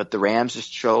 But the Rams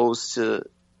just chose to,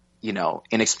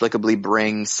 inexplicably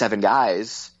bring 7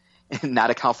 guys and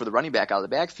not account for the running back out of the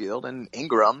backfield. And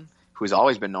Ingram, who's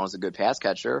always been known as a good pass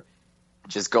catcher,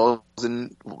 just goes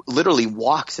and literally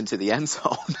walks into the end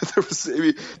zone.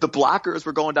 The blockers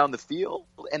were going down the field,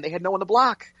 and they had no one to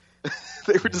block.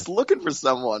 They were just looking for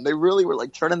someone. They really were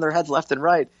turning their heads left and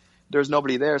right. There was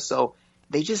nobody there. So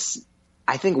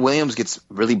I think Williams gets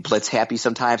really blitz happy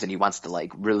sometimes, and he wants to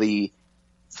really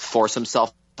force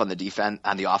himself on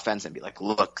the offense and be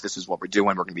look, this is what we're doing.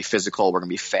 We're going to be physical. We're going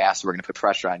to be fast. We're going to put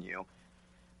pressure on you.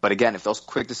 But again, if those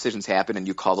quick decisions happen and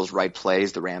you call those right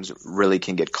plays, the Rams really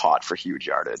can get caught for huge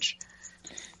yardage.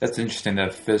 That's interesting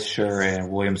that Fisher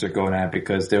and Williams are going at it,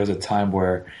 because there was a time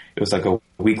where it was a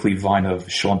weekly vine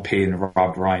of Sean Payton and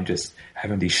Rob Ryan just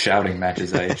having these shouting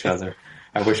matches at each other.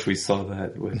 I wish we saw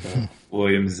that with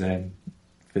Williams and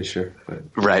Fisher. But.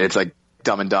 Right, it's like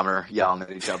Dumb and Dumber yelling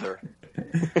at each other.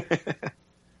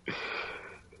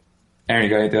 Aaron, you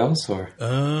got anything else? Or?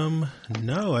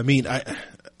 No. I mean,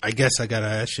 I guess I gotta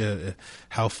ask you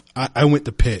how I went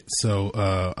to Pitt, so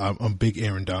I'm a big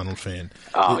Aaron Donald fan.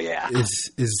 Oh yeah,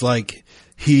 is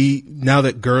now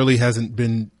that Gurley hasn't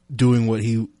been doing what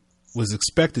he was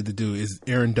expected to do. Is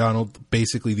Aaron Donald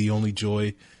basically the only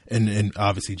joy, and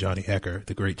obviously Johnny Hekker,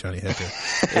 the great Johnny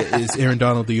Hekker. Is Aaron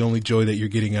Donald the only joy that you're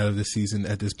getting out of this season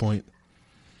at this point?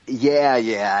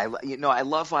 Yeah. I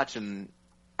love watching.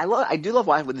 I do love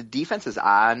watching when the defense is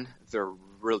on. They're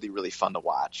really, really fun to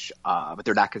watch, but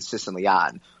they're not consistently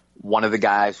on. One of the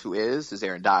guys who is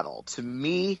Aaron Donald. To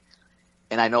me,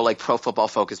 and I know like Pro Football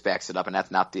Focus backs it up, and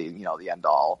that's not the end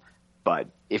all. But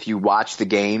if you watch the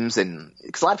games, and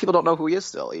because a lot of people don't know who he is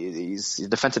still, he's a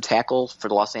defensive tackle for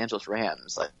the Los Angeles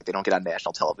Rams. Like they don't get on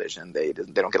national television, they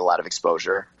don't get a lot of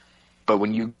exposure. But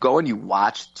when you go and you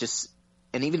watch,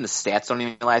 and even the stats don't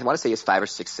even lie. I want to say he has 5 or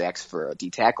 6 sacks for a D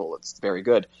tackle. It's very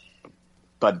good.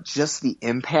 But just the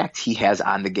impact he has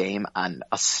on the game on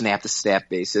a snap-to-snap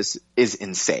basis is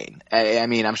insane. I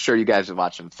mean, I'm sure you guys have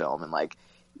watched him film, and like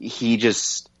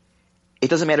it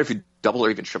doesn't matter if you double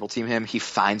or even triple team him. He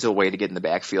finds a way to get in the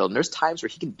backfield. And there's times where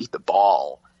he can beat the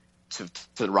ball to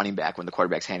the running back when the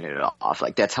quarterback's handing it off.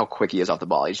 Like that's how quick he is off the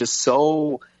ball. He's just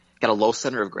got a low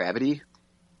center of gravity,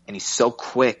 and he's so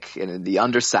quick. And the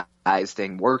undersized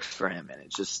thing works for him. And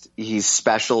he's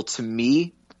special to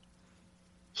me.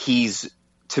 He's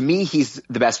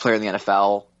the best player in the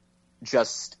NFL.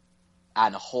 Just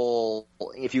on a whole,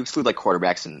 if you exclude like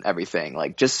quarterbacks and everything,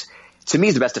 like just to me,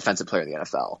 he's the best defensive player in the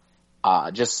NFL.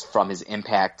 Just from his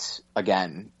impact,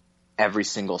 again, every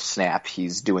single snap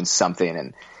he's doing something,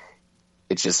 and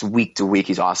it's just week to week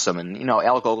he's awesome. And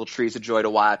Alec Ogletree's a joy to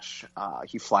watch.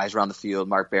 He flies around the field.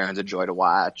 Mark Barron's a joy to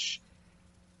watch.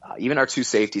 Even our 2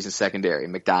 safeties in secondary,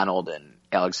 McDonald and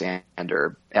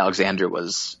Alexander. Alexander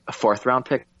was a 4th round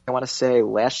pick, I want to say,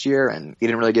 last year, and he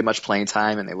didn't really get much playing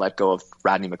time, and they let go of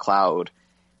Rodney McLeod,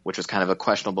 which was kind of a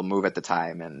questionable move at the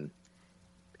time. And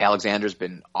Alexander's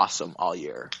been awesome all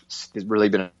year. He's really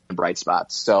been a bright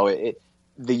spot. So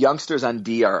the youngsters on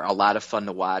D are a lot of fun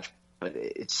to watch, but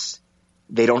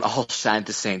they don't all shine at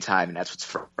the same time, and that's what's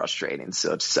frustrating.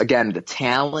 So it's, again, the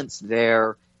talent's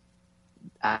there.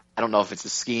 I don't know if it's the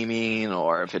scheming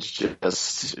or if it's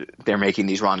just they're making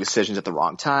these wrong decisions at the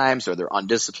wrong times or they're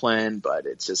undisciplined, but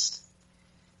it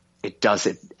does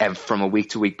it. And from a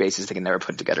week-to-week basis, they can never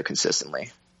put it together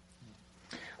consistently.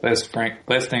 Last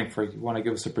thing, Frank, you want to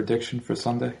give us a prediction for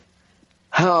Sunday?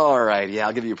 All right, yeah,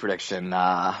 I'll give you a prediction.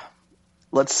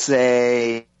 Let's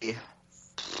say,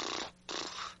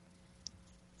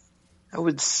 I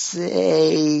would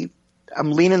say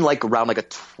I'm leaning around a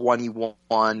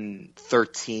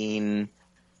 21-13,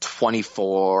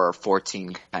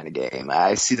 24-14 kind of game.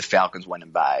 I see the Falcons winning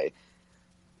by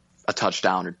a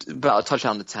touchdown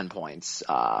to 10 points.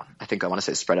 I want to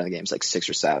say the spread on the game is 6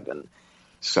 or 7.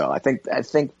 So I think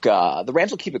the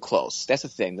Rams will keep it close. That's the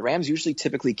thing. The Rams usually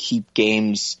typically keep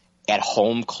games at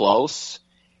home close.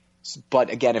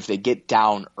 But again, if they get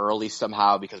down early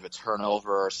somehow because of a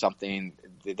turnover or something,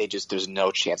 there's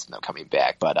no chance of them coming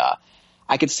back. But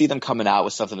I could see them coming out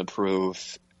with something to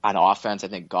prove on offense. I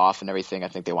think Goff and everything, I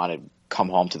think they want to come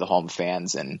home to the home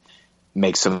fans and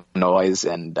make some noise.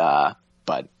 And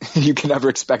but you can never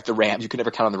expect the Rams. You can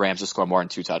never count on the Rams to score more than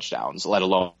 2 touchdowns, let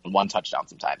alone 1 touchdown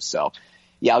sometimes. So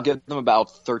yeah, I'll give them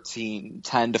about 10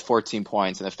 to 14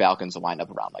 points, and the Falcons will wind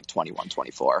up around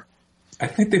 21-24. I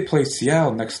think they play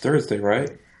Seattle next Thursday, right?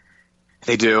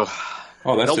 They do.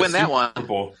 Oh, they'll win that one.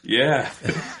 Bowl. Yeah.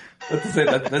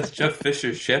 That's Jeff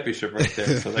Fisher's championship right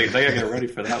there. So they got to get ready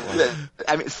for that one.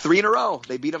 I mean, 3 in a row.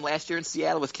 They beat them last year in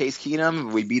Seattle with Case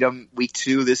Keenum. We beat them week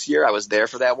 2 this year. I was there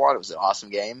for that one. It was an awesome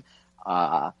game.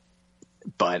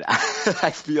 But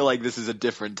I feel like this is a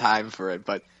different time for it.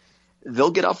 But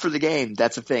they'll get up for the game.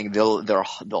 That's the thing. They'll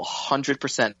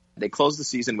 100%. They close the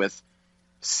season with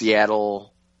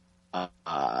Seattle,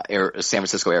 San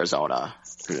Francisco, Arizona,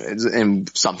 in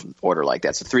some order like that.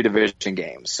 It's a 3 division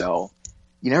game. So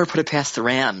you never put it past the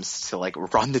Rams to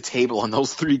run the table on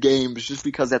those 3 games just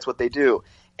because that's what they do.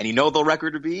 And the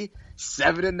record would be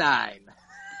 7-9.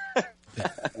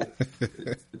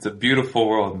 It's a beautiful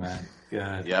world, man.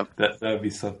 Yeah. Yep. That would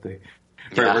be something.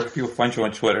 Yeah. Where can people find you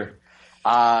on Twitter?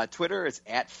 Twitter is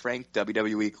at Frank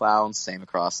WWE Clowns, same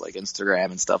across Instagram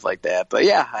and stuff like that. But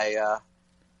yeah,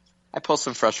 I post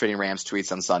some frustrating Rams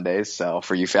tweets on Sundays. So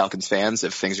for you Falcons fans,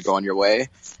 if things are going your way,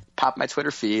 pop my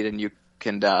Twitter feed and you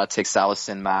can take solace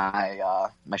in my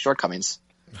shortcoments.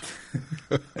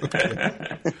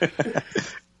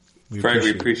 Frank,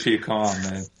 we appreciate you coming on,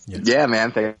 man. Yeah,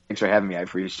 man. Thanks for having me. I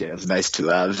appreciate it. It's nice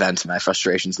to vent my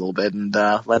frustrations a little bit and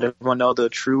let everyone know the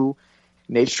true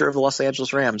nature of the Los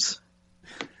Angeles Rams.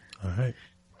 All right.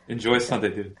 Enjoy Sunday,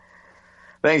 dude.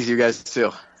 Thanks, you guys,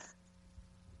 too.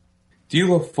 Do you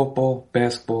love football,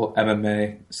 basketball,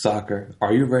 MMA, soccer?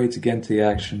 Are you ready to get into the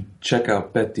action? Check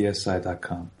out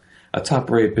BetDSI.com. a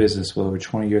top-rated business with over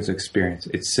 20 years of experience.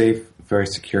 It's safe, very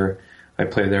secure. I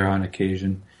play there on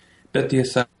occasion.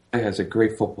 BetDSI has a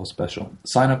great football special.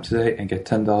 Sign up today and get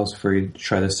 $10 free to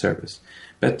try this service.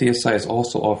 BetDSI is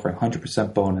also offering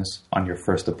 100% bonus on your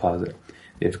first deposit.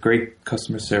 They have great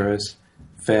customer service,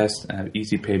 fast, and have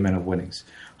easy payment of winnings.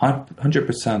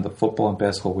 100% of the football and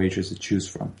basketball wagers to choose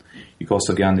from. You can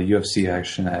also get on the UFC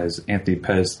action as Anthony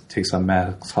Pettis takes on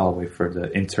Max Holloway for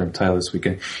the interim title this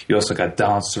weekend. You also got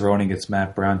Donald Cerrone against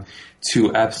Matt Brown.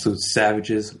 Two absolute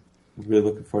savages. Really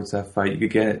looking forward to that fight. You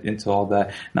could get into all that.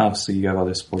 And obviously you have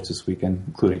other sports this weekend,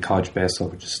 including college basketball,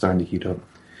 which is starting to heat up.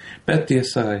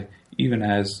 BetDSI even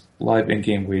has live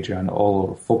in-game wager on all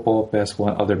over football, basketball,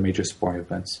 and other major sporting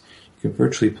events. You can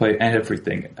virtually play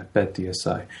everything at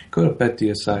BetDSI. Go to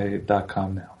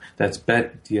BetDSI.com now. That's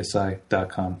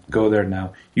BetDSI.com. Go there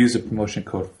now. Use the promotion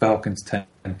code Falcons10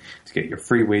 to get your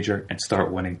free wager and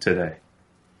start winning today.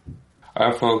 All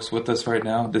right, folks, with us right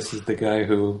now, this is the guy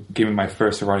who gave me my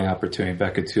first writing opportunity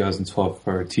back in 2012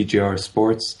 for TGR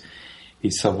Sports.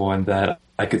 He's someone that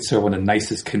I consider one of the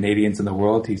nicest Canadians in the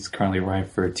world. He's currently writing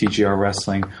for TGR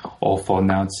Wrestling, Awful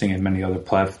Announcing, and many other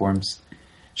platforms.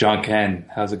 John Ken,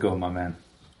 how's it going, my man?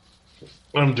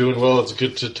 I'm doing well. It's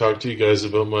good to talk to you guys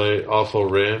about my awful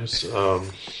Rams.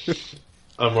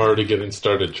 I'm already getting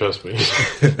started, trust me.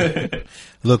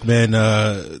 Look, man,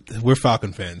 we're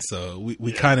Falcon fans, so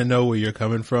we kind of know where you're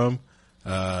coming from.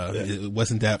 It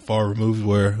wasn't that far removed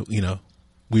where,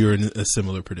 we were in a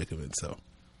similar predicament, so.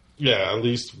 Yeah, at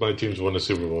least my team's won a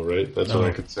Super Bowl, right? That's what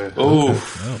I could say.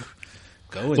 Oh,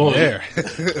 go in there.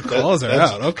 Calls are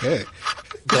out. Okay.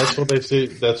 That's what I say.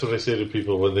 That's what I say to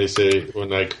people when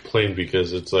I complain,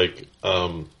 because it's like,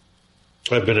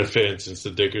 I've been a fan since the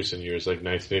Dickerson years, like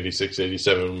 1986,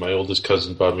 87. My oldest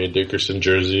cousin bought me a Dickerson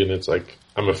jersey, and it's like,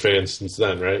 I'm a fan since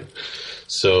then, right?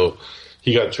 So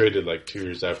he got traded like 2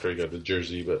 years after I got the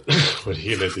jersey, but what are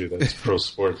you going to do? That's pro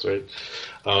sports, right?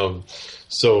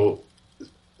 So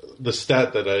the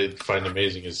stat that I find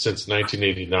amazing is since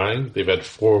 1989, they've had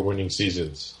 4 winning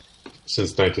seasons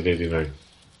since 1989.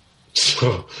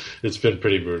 So it's been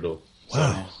pretty brutal.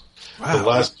 Wow. The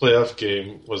last playoff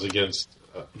game was against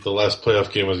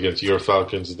your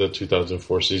Falcons. The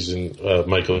 2004 season,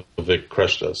 Michael Vick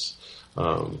crushed us.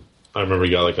 I remember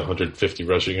he got like 150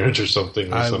 rushing yards or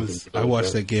something. I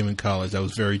watched that game in college. I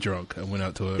was very drunk. I went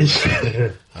out to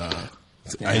it.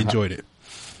 I enjoyed it.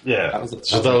 Yeah, that was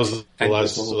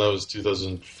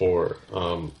 2004,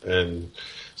 and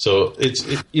so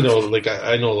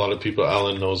I know a lot of people.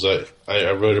 Alan knows I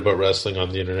wrote about wrestling on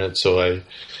the internet, so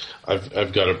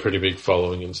I've got a pretty big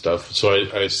following and stuff. So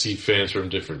I see fans from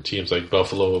different teams. Like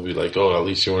Buffalo will be like, "Oh, at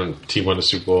least your team won a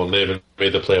Super Bowl," and they haven't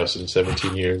made the playoffs in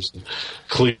 17 years. And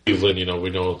Cleveland, we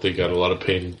know they got a lot of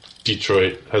pain.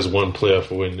 Detroit has one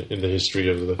playoff win in the history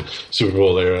of the Super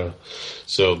Bowl era.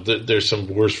 So there's some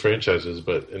worse franchises,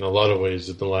 but in a lot of ways,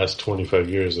 in the last 25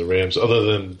 years, the Rams, other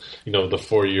than the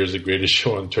 4 years of Greatest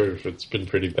Show on Turf, it's been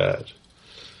pretty bad.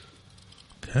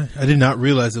 Okay. I did not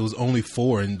realize it was only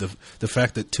 4, and the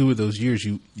fact that 2 of those years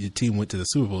your team went to the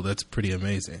Super Bowl, that's pretty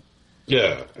amazing.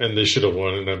 Yeah, and they should have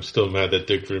won, and I'm still mad that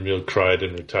Dick Vermeil cried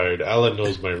and retired. Alan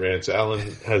knows my rants.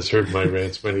 Alan has heard my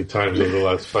rants many times over the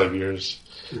last 5 years.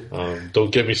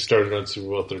 Don't get me started on Super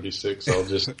Bowl 36. I'll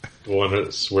just go on a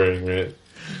swearing rant.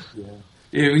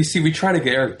 Yeah, we try to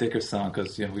get Eric Dickerson on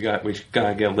because we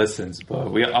gotta get listens, but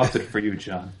we opted for you,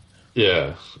 John.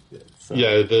 Yeah.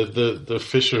 Yeah, the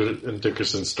Fisher and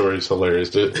Dickerson story is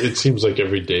hilarious. It seems like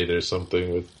every day there's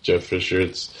something with Jeff Fisher.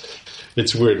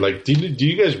 It's weird. Like, do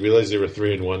you guys realize they were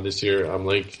 3-1 this year? I'm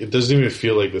like, it doesn't even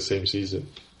feel like the same season.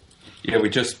 Yeah, we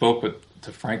just spoke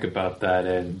to Frank about that,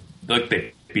 and look,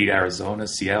 they beat Arizona,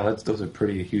 Seattle. Those are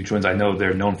pretty huge wins. I know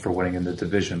they're known for winning in the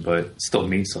division, but it still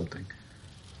means something.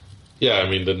 Yeah, I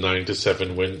mean the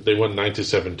 9-7 win. They won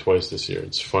 9-7 twice this year.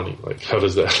 It's funny. Like, how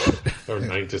does that? Or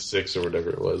 9-6 or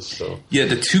whatever it was. So yeah,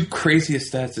 the 2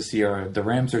 craziest stats this year are the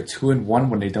Rams are 2-1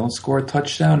 when they don't score a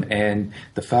touchdown, and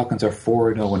the Falcons are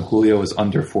 4-0 when Julio is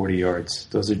under 40 yards.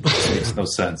 Those just makes no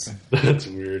sense. That's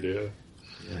weird. Yeah.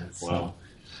 Wow.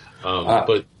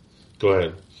 But go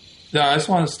ahead. No, I just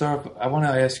want to start. I want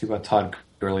to ask you about Todd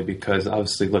Gurley because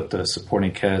obviously, look, the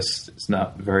supporting cast is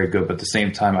not very good. But at the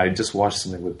same time, I just watched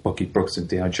something with Bucky Brooks and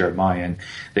Daniel Jeremiah, and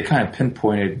they kind of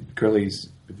pinpointed Gurley's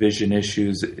vision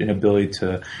issues, inability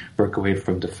to break away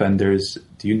from defenders.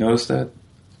 Do you notice that?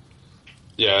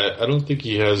 Yeah, I don't think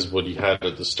he has what he had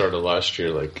at the start of last year.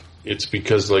 Like, it's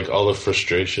because all the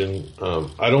frustration.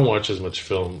 I don't watch as much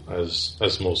film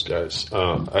as most guys.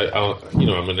 I'm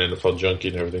an NFL junkie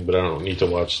and everything, but I don't need to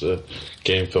watch the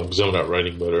game film because I'm not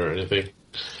writing about it or anything.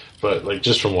 but like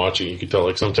just from watching, you can tell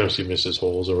like sometimes he misses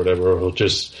holes or whatever, or he'll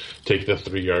just take the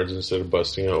 3 yards instead of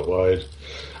busting out wide.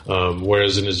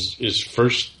 Whereas in his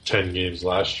first 10 games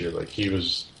last year, like he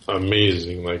was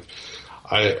amazing. Like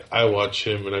I watch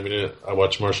him, and I mean I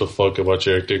watch Marshall Faulk, I watch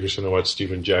Eric Dickerson, I watch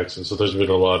Steven Jackson. So there's been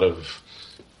a lot of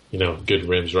good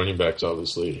Rams running backs,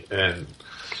 obviously, and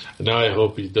now I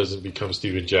hope he doesn't become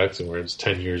Steven Jackson, where it's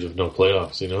 10 years of no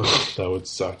playoffs. That would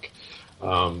suck.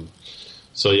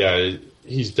 So yeah,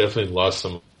 he's definitely lost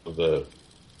some of the,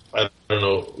 I don't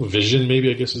know, vision maybe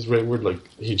I guess is the right word. Like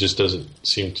he just doesn't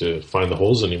seem to find the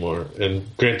holes anymore. And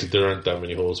granted, there aren't that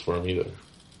many holes for him either.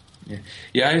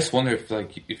 Yeah, I just wonder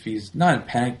if he's not in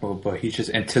panic mode, but he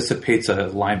just anticipates a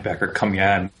linebacker coming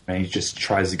at him and he just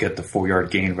tries to get the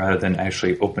 4-yard gain rather than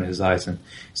actually open his eyes and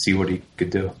see what he could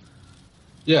do.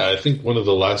 Yeah, I think one of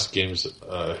the last games,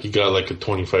 he got like a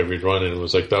 25-yard run, and it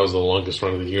was like that was the longest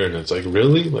run of the year. And it's like,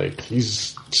 really? Like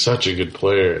he's such a good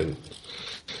player, and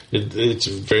it's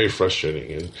very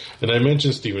frustrating. And I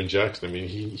mentioned Steven Jackson. I mean,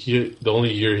 he the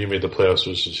only year he made the playoffs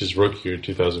was his rookie year,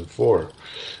 2004,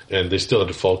 and they still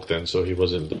had Falk then, so he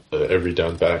wasn't every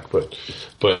down back. But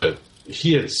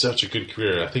he had such a good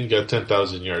career. I think he got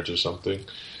 10,000 yards or something.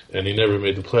 And he never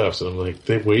made the playoffs. And I'm like,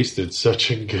 they wasted such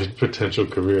a good potential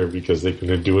career because they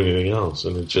couldn't do anything else.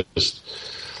 And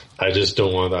I just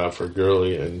don't want that for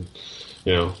Gurley. And,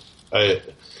 I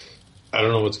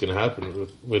don't know what's going to happen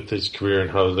with his career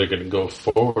and how they're going to go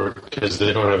forward because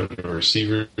they don't have any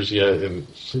receivers yet. And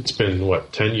it's been,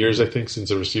 10 years, I think,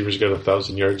 since a receiver's got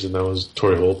 1,000 yards. And that was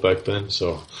Torrey Holt back then.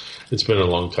 So it's been a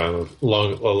long time a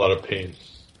lot of pain.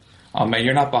 Oh, man,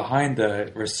 you're not behind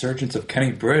the resurgence of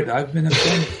Kenny Britt. I've been a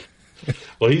fan.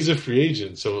 Well, he's a free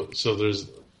agent. So there's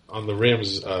on the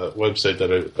Rams website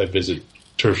that I visit,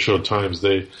 Turf Show Times,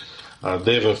 they have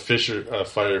a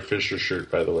Fire Fisher shirt,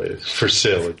 by the way, for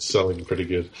sale. It's selling pretty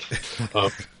good.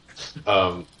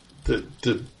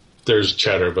 There's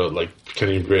chatter about like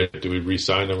Kenny Britt, do we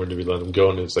re-sign him or do we let him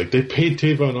go? And it's like they paid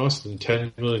Tavon Austin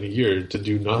 $10 million a year to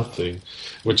do nothing,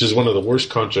 which is one of the worst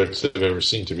contracts I've ever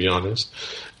seen, to be honest.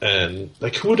 And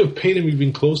like, who would have paid him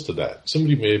even close to that?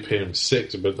 Somebody may have paid him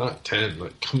 6, but not 10.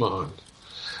 Like, come on.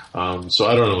 So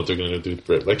I don't know what they're going to do with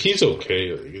Britt. Like, he's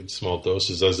okay in small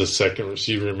doses as a second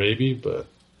receiver, maybe, but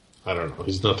I don't know.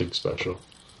 He's nothing special.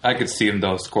 I could see him,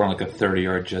 though, scoring like a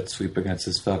 30-yard jet sweep against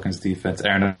this Falcons defense.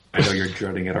 Aaron, I know you're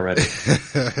dreading it already.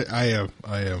 I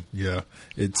am. Yeah.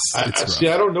 It's rough. See,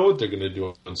 I don't know what they're going to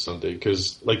do on Sunday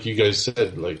because, like you guys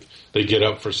said, like they get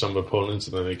up for some opponents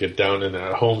and then they get down. And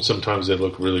at home, sometimes they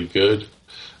look really good.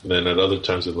 And then at other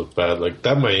times they look bad. Like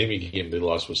that Miami game they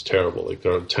lost was terrible. Like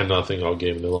they're 10-0 all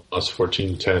game. They lost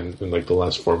 14-10 in like the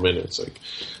last 4 minutes. Like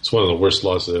it's one of the worst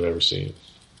losses I've ever seen.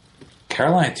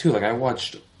 Carolina, too. Like I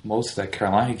watched most of that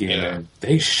Carolina game, and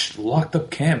they locked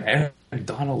up Cam. Aaron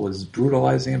Donald was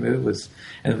brutalizing him. And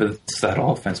it's that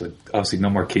offense with obviously no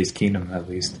more Case Keenum at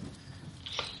least.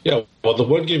 Yeah, well, the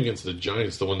one game against the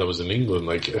Giants, the one that was in England,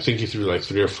 like I think he threw like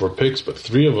 3 or 4 picks, but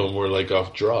 3 of them were like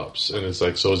off drops, and it's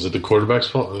like, so is it the quarterback's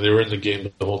fault? And they were in the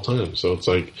game the whole time, so it's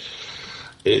like,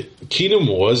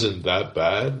 Keenum wasn't that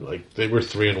bad. Like they were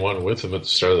 3-1 with him at the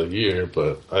start of the year,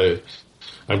 but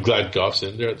I'm glad Goff's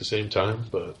in there at the same time,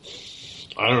 but.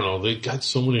 I don't know. They got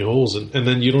so many holes, and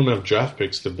then you don't have draft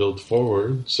picks to build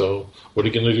forward. So what are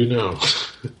you going to do now?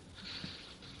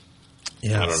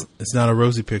 Yeah, it's not a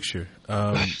rosy picture.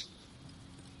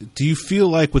 Do you feel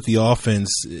like with the offense,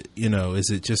 is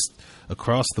it just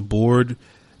across the board,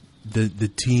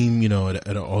 the team,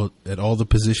 at all the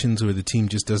positions where the team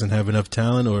just doesn't have enough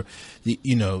talent, or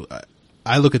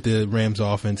I look at the Rams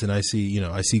offense and I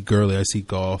see Gurley, I see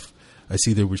Goff, I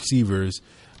see the receivers.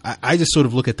 I just sort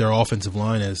of look at their offensive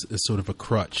line as sort of a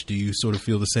crutch. Do you sort of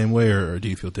feel the same way, or do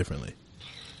you feel differently?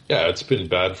 Yeah, it's been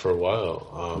bad for a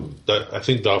while. I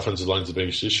think the offensive line's the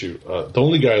biggest issue. The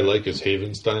only guy I like is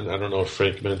Havenstein. I don't know if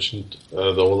Frank mentioned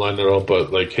the O-line at all,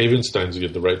 but like Havenstein's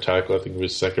the right tackle. I think he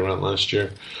was second round last year.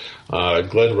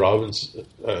 Greg Robinson,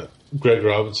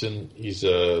 he's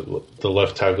the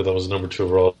left tackle that was number 2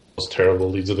 overall. Was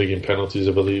terrible. Leads the league in penalties,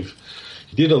 I believe.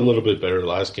 He did a little bit better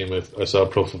last game. I saw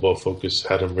Pro Football Focus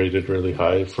had him rated really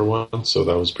high for once, so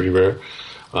that was pretty rare.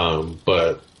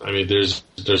 But I mean, there's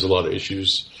a lot of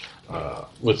issues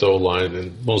with the O-line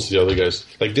and most of the other guys.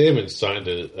 Like they haven't signed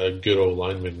a good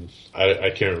O-lineman.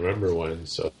 I can't remember when.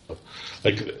 So,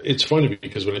 like, it's funny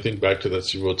because when I think back to that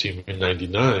Super Bowl team in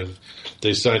 '99,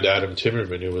 they signed Adam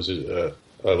Timmerman, who was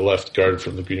a left guard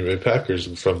from the Green Bay Packers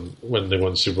from when they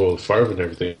won the Super Bowl with Favre and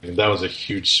everything. And that was a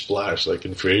huge splash, like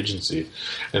in free agency.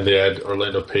 And they had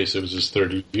Orlando Pace. It was his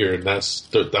 3rd year, and that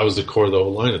was the core of the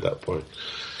whole line at that point.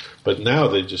 But now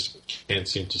they just can't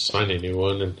seem to sign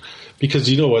anyone. And Because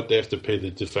you know what? They have to pay the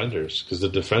defenders because the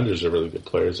defenders are really good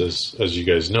players, as you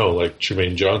guys know. Like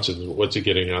Tremaine Johnson, what's he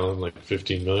getting, Alan? Like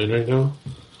 $15 million right now?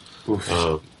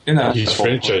 He's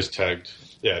franchise tagged.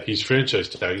 Yeah, he's franchise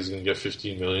tagged. He's going to get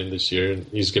 $15 million this year, and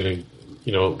he's going to,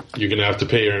 you're going to have to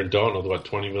pay Aaron Donald about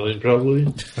 $20 million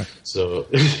probably. So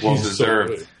well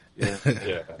deserved.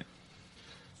 Yeah.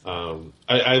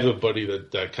 I have a buddy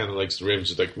that kind of likes the Rams.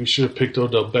 He's like, we should have picked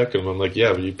Odell Beckham. I'm like,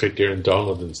 yeah, but you picked Aaron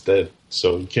Donald instead,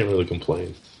 so you can't really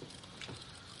complain.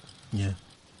 Yeah.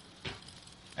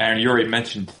 Aaron, you already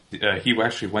mentioned he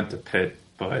actually went to Pitt,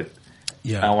 but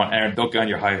yeah, I want Aaron. Don't get on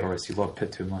your high horse. You love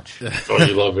Pitt too much. Oh,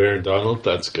 you love Aaron Donald?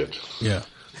 That's good. Yeah.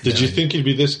 Did you think he'd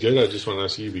be this good? I just want to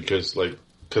ask you because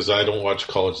I don't watch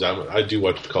college that much. I do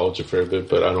watch college a fair bit,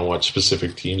 but I don't watch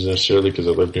specific teams necessarily because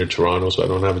I live near Toronto, so I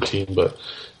don't have a team. But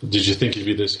did you think he'd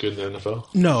be this good in the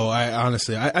NFL? No, I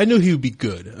honestly knew he would be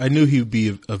good. I knew he would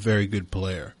be a very good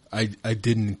player. I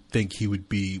didn't think he would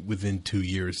be within 2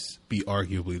 years be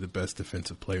arguably the best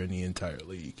defensive player in the entire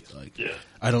league. Like, yeah.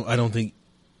 I don't think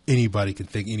anybody can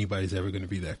think anybody's ever going to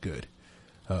be that good.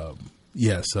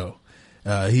 So.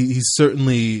 He's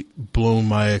certainly blown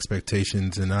my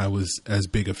expectations, and I was as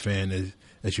big a fan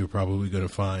as you're probably going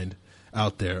to find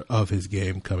out there of his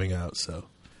game coming out. So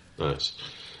nice.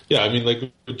 Yeah, I mean, like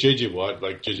with J.J. Watt,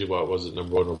 J.J. Watt wasn't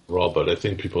number one overall, but I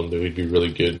think people knew he'd be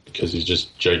really good because he's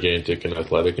just gigantic and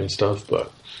athletic and stuff.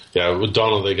 But yeah, with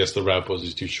Donald, I guess the rap was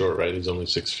he's too short, right? He's only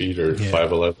 6 feet or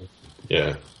 5'11".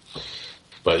 Yeah.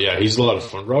 But yeah, he's a lot of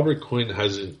fun. Robert Quinn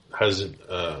hasn't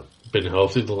been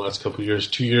healthy the last couple of years.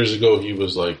 2 years ago, he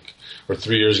was or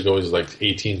 3 years ago, he was like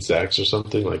 18 sacks or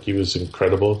something. Like, he was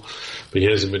incredible, but he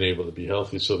hasn't been able to be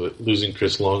healthy. So losing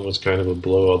Chris Long was kind of a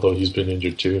blow, although he's been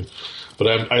injured too.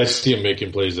 But I see him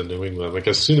making plays in New England. Like,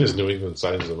 as soon as New England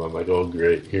signs him, I'm like, oh,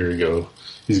 great, here we go.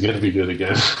 He's going to be good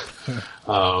again.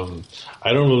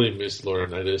 I don't really miss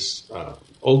Laurinaitis.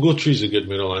 Ogletree's a good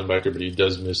middle linebacker, but he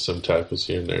does miss some tackles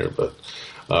here and there. But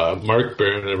Mark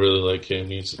Barron, I really like him.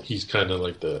 He's kind of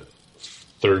like the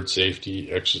third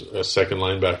safety, a second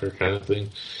linebacker kind of thing.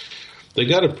 They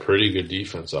got a pretty good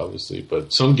defense, obviously,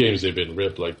 but some games they've been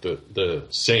ripped, like the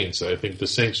Saints. I think the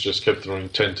Saints just kept throwing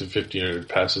 10 to 1,500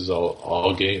 passes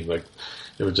all game. Like,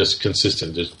 they were just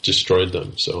consistent, just destroyed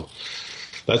them. So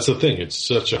that's the thing. It's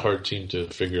such a hard team to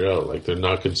figure out. Like, they're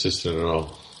not consistent at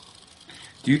all.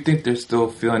 Do you think they're still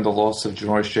feeling the loss of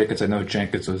Janoris Jenkins? I know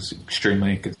Jenkins was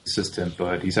extremely inconsistent,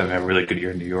 but he's having a really good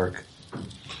year in New York.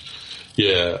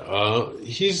 Yeah,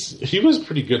 he was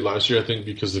pretty good last year, I think,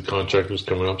 because the contract was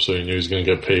coming up, so he knew he was going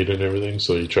to get paid and everything,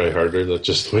 so he tried harder. That's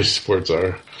just the way sports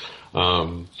are.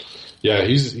 Yeah,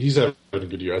 he's having a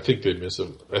good year. I think they miss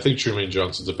him. I think Tremaine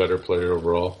Johnson's a better player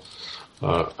overall.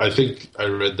 I think I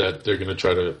read that they're going to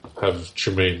try to have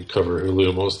Tremaine cover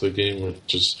Julio most of the game,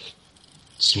 which is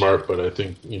smart, but I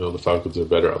think, the Falcons are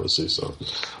better, obviously, so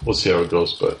we'll see how it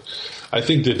goes. But I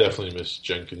think they definitely miss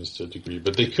Jenkins to a degree,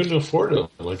 but they couldn't afford him,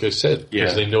 like I said,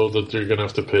 because they know that they're going to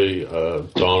have to pay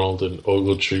Donald and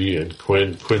Ogletree and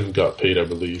Quinn. Quinn got paid, I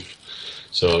believe.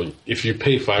 So if you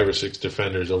pay 5 or 6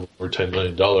 defenders over $10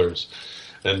 million,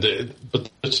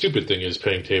 but the stupid thing is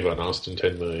paying Tavon Austin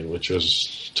 $10 million, which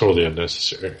was totally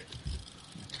unnecessary.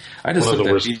 I just one of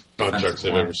the worst contracts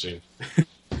I've ever seen.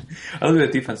 I look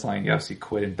at the defense line. You obviously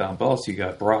Quinn and Don Bell. So you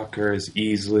got Brockers,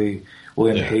 Easley,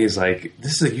 William Hayes. Like,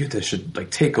 this is a youth that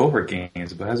should take over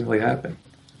games, but it hasn't really happened.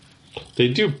 They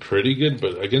do pretty good,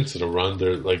 but against the run,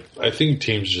 they're like, I think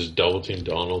teams just double team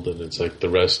Donald, and it's like the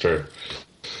rest are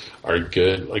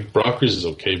good. Like, Brockers is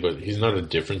okay, but he's not a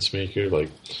difference maker. Like,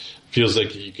 feels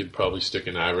like you could probably stick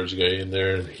an average guy in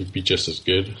there and he'd be just as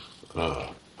good.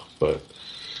 But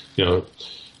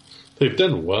they've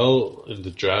done well in the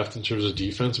draft in terms of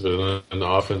defense, but in the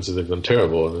offense they've done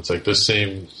terrible. And it's like the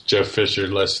same Jeff Fisher,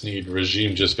 Les Snead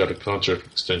regime just got a contract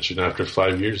extension after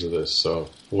 5 years of this. So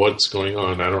what's going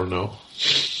on? I don't know.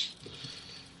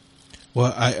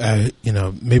 Well, I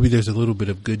maybe there's a little bit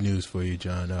of good news for you,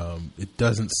 John. It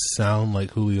doesn't sound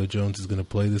like Julio Jones is going to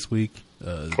play this week.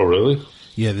 Oh, really?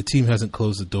 Yeah, the team hasn't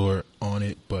closed the door on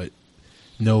it, but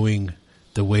knowing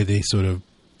the way they sort of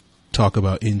talk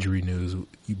about injury news,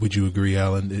 would you agree,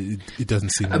 Alan? It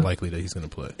doesn't seem likely that he's going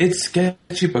to play. It's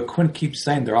sketchy, but Quinn keeps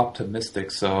saying they're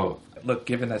optimistic. So, look,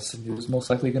 given that Snead is most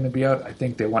likely going to be out, I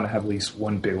think they want to have at least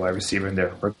one big wide receiver in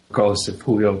there, regardless if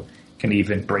Julio can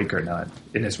even break or not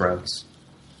in his routes.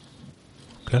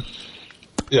 Okay.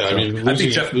 Yeah, I mean,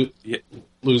 losing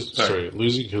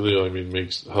Julio, I mean,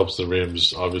 helps the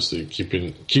Rams obviously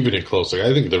keeping it close. Like,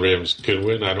 I think the Rams could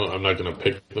win. I'm not going to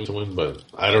pick them to win, but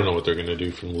I don't know what they're going to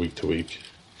do from week to week.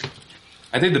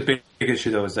 I think the big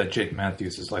issue, though, is that Jake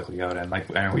Matthews is likely out. And like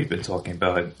Aaron, we've been talking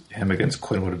about, him against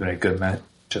Quinn would have been a good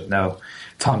matchup. Now,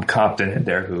 Tom Compton in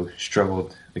there, who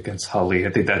struggled against Holly.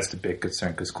 I think that's the big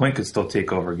concern, because Quinn could still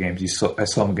take over games. I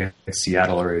saw him against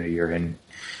Seattle earlier in the year, and,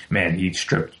 man, he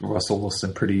stripped Russell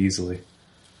Wilson pretty easily.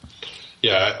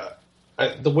 Yeah,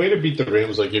 the way to beat the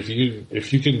Rams, like if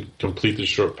you can complete the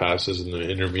short passes and the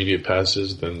intermediate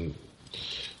passes, then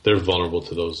they're vulnerable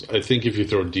to those. I think if you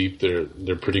throw deep,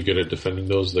 they're pretty good at defending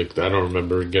those. Like I don't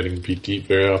remember getting beat deep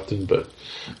very often, but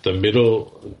the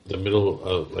middle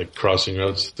like crossing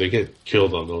routes, they get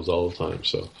killed on those all the time.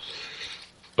 So,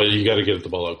 but you got to get the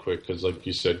ball out quick because, like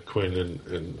you said, Quinn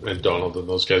and Donald and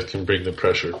those guys can bring the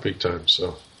pressure big time.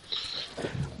 So,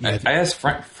 I asked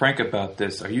Frank about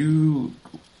this. Are you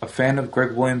a fan of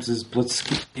Greg Williams' blitz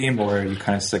scheme, or are you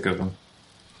kind of sick of him?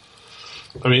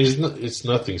 I mean, it's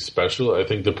nothing special. I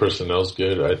think the personnel's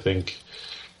good. I think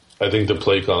the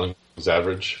play calling is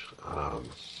average.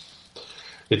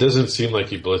 It doesn't seem like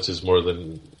he blitzes more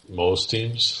than most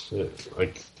teams,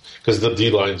 because the D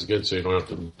line's good, so you don't have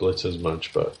to blitz as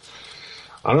much. But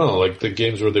I don't know, like the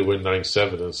games where they win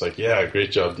 9-7, it's like, yeah,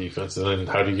 great job defense, and then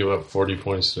how do you give up 40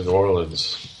 points to New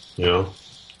Orleans? You know,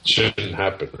 shouldn't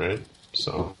happen, right?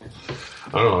 So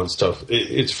I don't know. It's tough.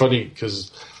 It's funny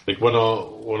because. Like when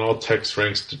I'll text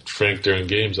Frank during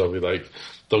games, I'll be like,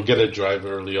 they'll get a drive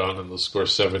early on and they'll score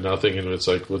 7-0, and it's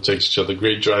like we'll text each other,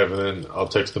 great drive, and then I'll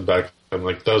text them back. I'm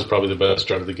like, that was probably the best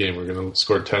drive of the game. We're going to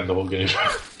score 10 the whole game.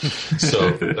 So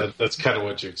that's kind of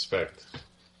what you expect.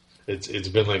 It's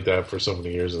been like that for so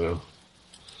many years now.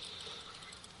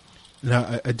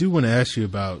 Now I do want to ask you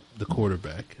about the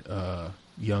quarterback,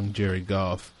 young Jared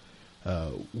Goff.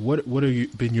 What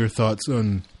have been your thoughts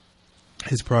on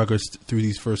his progress through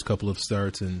these first couple of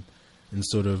starts and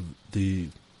sort of the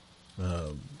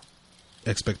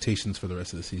expectations for the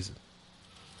rest of the season?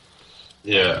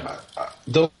 Yeah.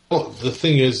 The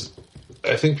thing is,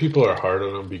 I think people are hard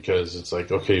on him because it's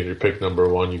like, okay, if you're pick number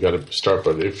one, you got to start.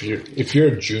 But if you're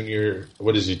a junior,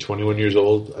 what is he, 21 years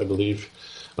old, I believe,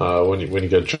 when he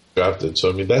got drafted. So,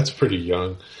 I mean, that's pretty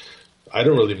young. I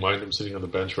don't really mind him sitting on the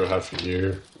bench for half a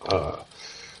year.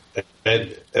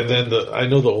 And then I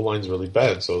know the O-line's really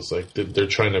bad, so it's like they're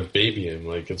trying to baby him.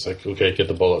 Like it's like, okay, get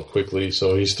the ball up quickly.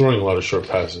 So he's throwing a lot of short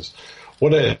passes.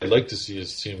 What I'd like to see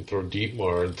is see him throw deep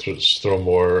more and throw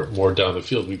more down the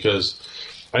field, because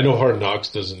I know Hard Knocks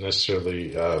doesn't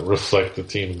necessarily reflect the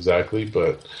team exactly,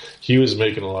 but he was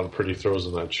making a lot of pretty throws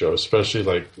on that show, especially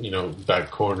like, you know, back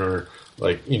corner,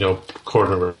 like, you know,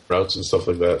 corner routes and stuff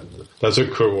like that. That's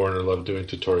what Kurt Warner loved doing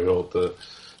to Torrey Holt, the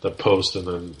post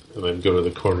and then go to the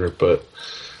corner, but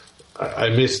I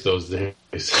miss those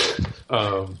days.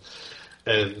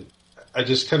 And I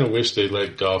just kind of wish they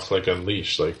let Goff like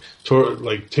unleash. Like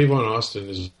Tavon Austin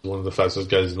is one of the fastest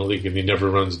guys in the league, and he never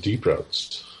runs deep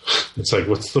routes. It's like,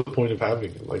 what's the point of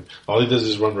having him? Like all he does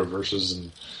is run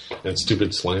reverses and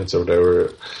stupid slants or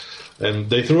whatever. And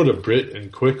they throw it to Britt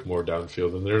and Quick more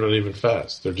downfield, and they're not even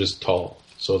fast. They're just tall.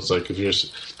 So it's like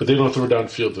but they don't throw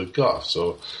downfield to Goff.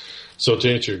 So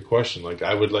to answer your question, like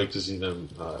I would like to see them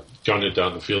gun it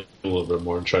down the field a little bit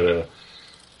more and try to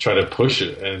push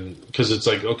it. And because it's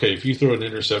like, okay, if you throw an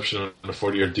interception on a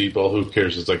 40-yard deep ball, who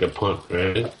cares? It's like a punt,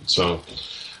 right? So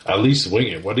at least wing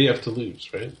it. What do you have to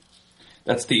lose, right?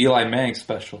 That's the Eli Manning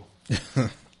special.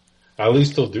 At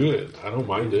least they'll do it. I don't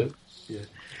mind it. Yeah,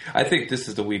 I think this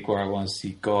is the week where I want to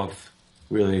see Goff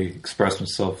really express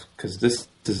himself, because this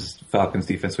is Falcons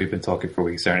defense we've been talking for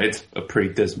weeks, and it's a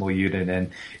pretty dismal unit. And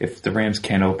if the Rams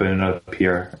can't open it up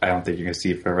here, I don't think you're going to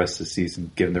see it for the rest of the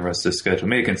season, given the rest of the schedule.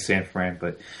 Maybe against San Fran,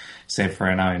 but San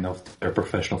Fran, I don't know if they're a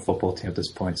professional football team at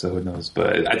this point, so who knows.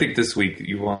 But I think this week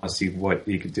you want to see what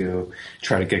he could do,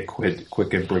 try to get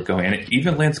quick and Britt going. And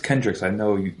even Lance Kendricks, I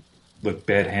know you look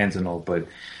bad hands and all, but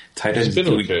tight ends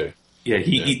okay. Yeah,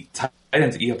 tight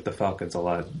ends eat up the Falcons a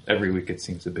lot every week, it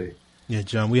seems to be. Yeah,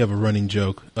 John, we have a running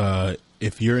joke.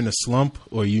 If you're in a slump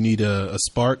or you need a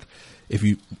spark,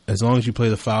 as long as you play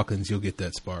the Falcons, you'll get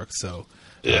that spark. So,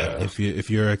 yeah. If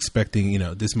you're expecting,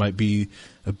 this might be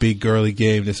a big girly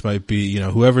game, this might be,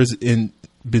 whoever's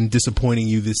been disappointing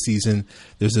you this season,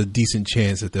 there's a decent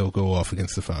chance that they'll go off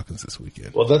against the Falcons this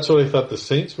weekend. Well, that's what I thought the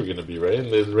Saints were going to be, right?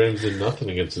 And the Rams did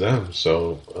nothing against them.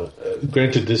 So,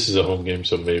 granted, this is a home game,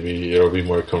 so maybe it'll be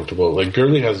more comfortable. Like,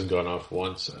 Gurley hasn't gone off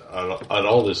once at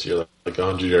all this year, like a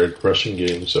 100-yard rushing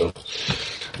game. So,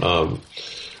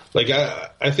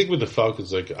 I think with the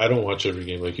Falcons, like, I don't watch every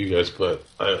game like you guys, but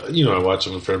I watch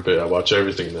them a fair bit. I watch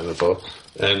everything in the NFL,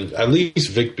 and at least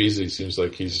Vic Beasley seems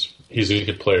like he's a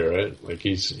good player, right? Like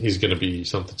he's going to be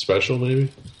something special,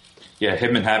 maybe. Yeah,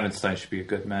 him and Havenstein should be a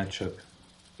good matchup.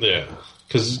 Yeah,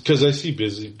 because I see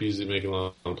Beasley making a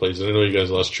lot of plays, and I know you guys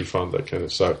lost Trufant. That kind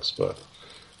of sucks, but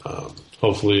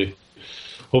hopefully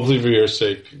for your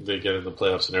sake, they get in the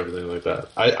playoffs and everything like that.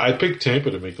 I picked Tampa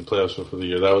to make the playoffs for the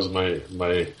year. That was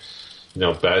my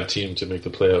bad team to make the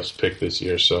playoffs pick this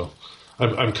year. So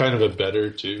I'm kind of a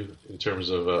better too in terms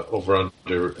of over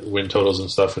under win totals and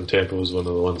stuff. And Tampa was one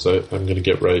of the ones I'm going to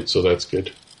get right, so that's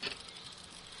good.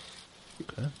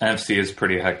 Okay. NFC is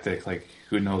pretty hectic. Like,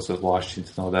 who knows with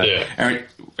Washington and all that. Yeah.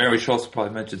 Aaron, we should also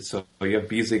probably mention, so you have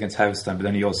Beasley against Havestein, but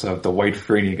then you also have the White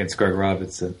Freeney against Greg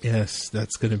Robinson. Yes,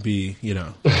 that's going to be,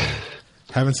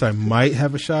 Havestein might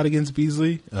have a shot against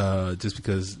Beasley, just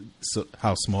because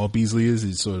how small Beasley is.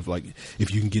 It's sort of like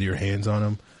if you can get your hands on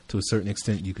him to a certain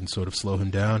extent, you can sort of slow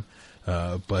him down.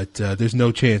 But there's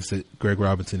no chance that Greg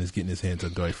Robinson is getting his hands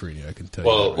on Dwight Freeney, I can tell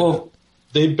you. Well,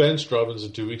 they benched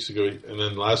Robinson 2 weeks ago, and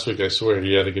then last week, I swear,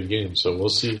 he had a good game. So we'll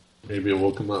see. Maybe it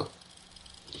woke him up.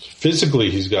 Physically,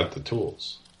 he's got the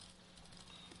tools.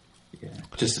 Yeah.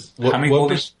 Just what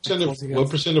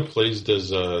percent of plays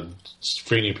does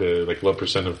Freeney play? Like, what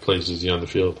percent of plays is he on the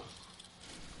field?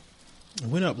 It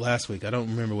went up last week. I don't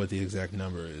remember what the exact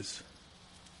number is.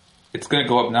 It's going to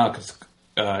go up now because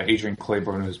Adrian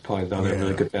Claiborne, who's probably the other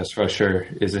really good pass rusher,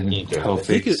 isn't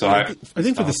healthy. I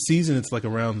think for the season, it's like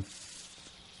around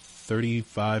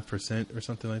 35% or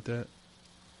something like that.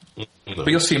 But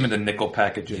you'll see him in the nickel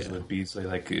packages with Beasley.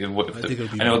 I think it'll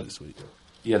be more this week.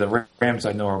 Yeah, the Rams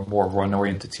I know are more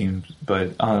run-oriented teams,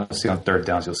 but honestly, on third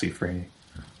downs you'll see Freeney.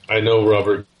 I know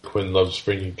Robert Quinn loves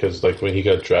Freeney because, like, when he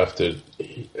got drafted,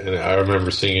 and I remember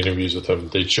seeing interviews with him,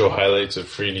 they'd show highlights of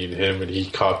Freeney and him, and he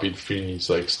copied Freeney's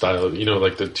style,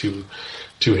 like the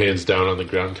two hands down on the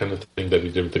ground kind of thing that he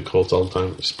did with the Colts all the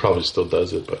time. He probably still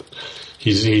does it, but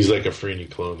he's like a Freeney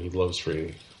clone. He loves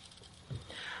Freeney.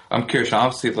 I'm curious.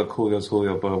 Obviously, like Julio's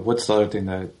Julio, but what's the other thing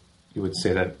that you would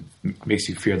say that makes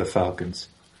you fear the Falcons?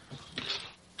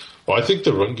 Well, I think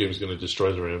the run game is going to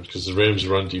destroy the Rams because the Rams'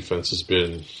 run defense has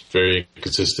been very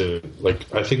inconsistent.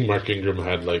 Like, I think Mark Ingram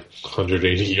had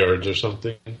 180 yards or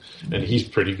something, and he's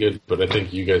pretty good. But I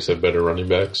think you guys have better running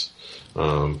backs.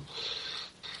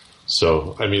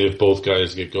 So, I mean, if both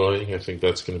guys get going, I think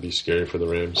that's going to be scary for the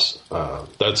Rams.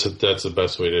 That's the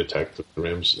best way to attack the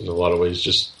Rams in a lot of ways,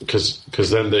 just because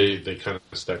then they kind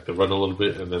of stack the run a little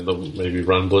bit, and then they'll maybe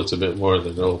run blitz a bit more, and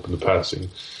then they'll open the passing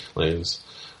lanes.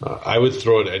 I would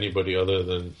throw at anybody other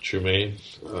than Trumaine.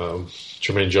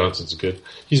 Trumaine Johnson's good.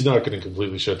 He's not going to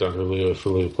completely shut down Julio if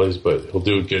Julio plays, but he'll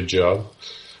do a good job.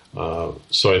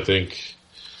 So I think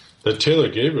that Taylor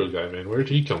Gabriel guy, man, where did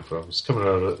he come from?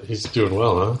 He's doing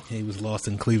well, huh? He was lost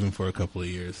in Cleveland for a couple of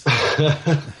years.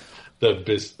 That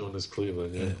bitch known as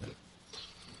Cleveland, yeah.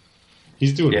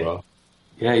 He's doing well.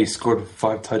 Yeah, he scored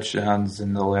 5 touchdowns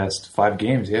in the last 5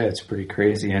 games. Yeah, it's pretty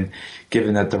crazy. And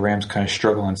given that the Rams kind of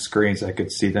struggle on screens, I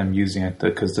could see them using it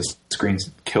because the screens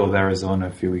killed Arizona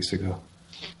a few weeks ago.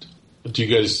 Do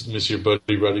you guys miss your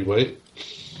buddy Roddy White?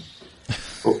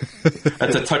 Oh,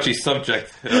 that's a touchy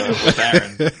subject with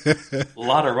Aaron. A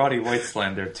lot of Roddy White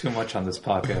slander. Too much on this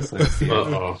podcast.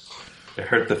 It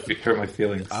hurt my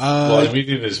feelings. Well, I mean,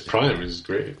 in his prime, he was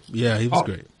great. Yeah, he was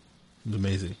great. He was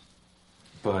amazing.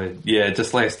 But, yeah,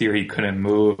 just last year he couldn't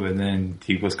move, and then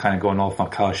he was kind of going off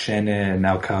on Kyle Shanahan, and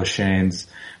now Kyle Shanahan's,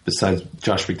 besides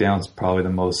Josh McDowell's, probably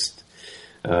the most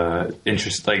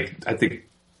interesting. I think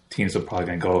teams are probably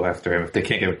going to go after him. If they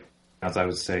can't get McDowell's, I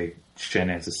would say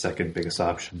Shanahan's the second biggest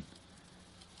option.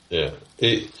 Yeah.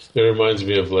 It reminds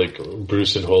me of,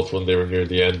 Bruce and Holt when they were near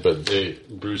the end, but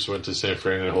Bruce went to San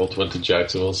Fran and Holt went to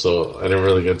Jacksonville, so I didn't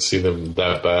really get to see them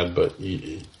that bad, but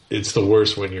it's the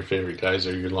worst when your favorite guys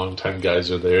or your longtime guys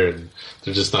are there and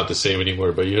they're just not the same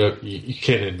anymore. But you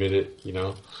can't admit it,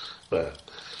 But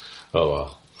oh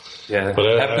well. Yeah.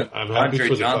 But I'm happy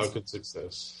for the Falcons'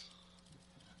 success.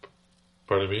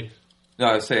 Pardon me? No,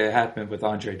 I would say it happened with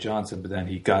Andre Johnson, but then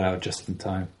he got out just in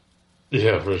time.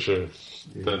 Yeah, for sure.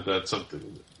 Yeah. That's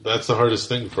something. That's the hardest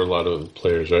thing for a lot of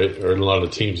players, right? Or a lot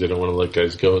of teams, they don't want to let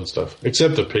guys go and stuff.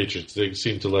 Except the Patriots, they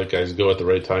seem to let guys go at the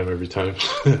right time every time.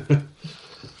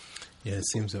 Yeah, it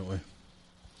seems that way.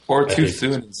 Or too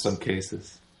soon in some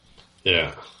cases.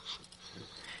 Yeah.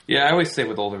 Yeah, I always say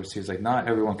with older receivers, not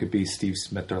everyone could be Steve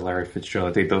Smith or Larry Fitzgerald.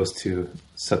 I think those two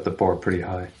set the bar pretty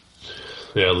high.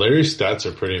 Yeah, Larry's stats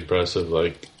are pretty impressive.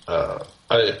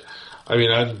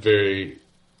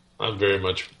 I'm very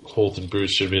much Holt and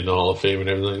Bruce should be in the Hall of Fame and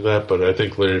everything like that, but I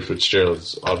think Larry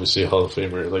Fitzgerald's obviously a Hall of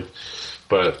Famer.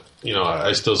 But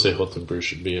I still say Holt and Bruce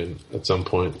should be in at some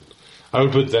point. I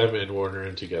would put them and Warner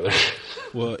in together.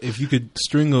 Well, if you could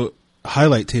string a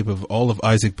highlight tape of all of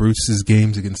Isaac Bruce's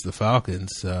games against the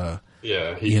Falcons,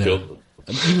 he killed them.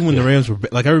 Even when the Rams were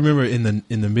like, I remember in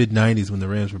the mid '90s when the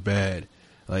Rams were bad,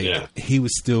 like he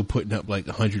was still putting up like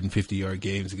 150-yard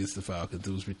games against the Falcons.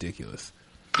 It was ridiculous.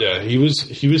 Yeah, he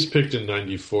was picked in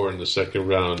 '94 in the second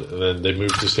round, and then they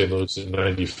moved to St. Louis in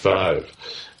 '95.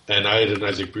 And I had an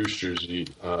Isaac Bruce jersey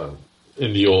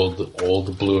in the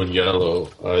old blue and yellow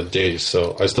days,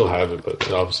 so I still have it, but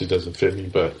it obviously doesn't fit me.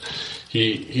 But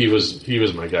he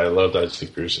was my guy. I loved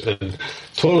Isaac Bruce, and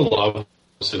total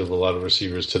opposite of a lot of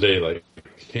receivers today. Like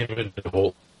him and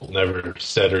Holt never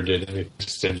said or did anything to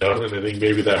stand out, and I think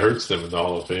maybe that hurts them in the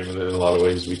Hall of Fame in a lot of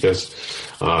ways because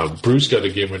Bruce got a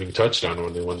game-winning touchdown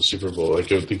when they won the Super Bowl. Like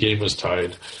the game was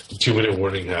tied, the 2-minute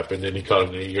warning happened, and he caught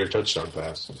an 8-yard touchdown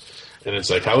pass. And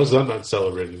it's like, how is that not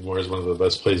celebrated more as one of the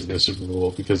best plays in the Super Bowl?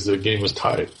 Because the game was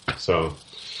tied. So,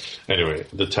 anyway,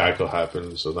 the tackle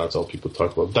happened, so that's all people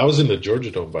talk about. That was in the Georgia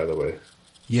Dome, by the way.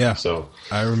 Yeah. So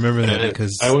I remember that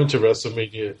because I went to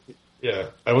WrestleMania. Yeah,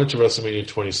 I went to WrestleMania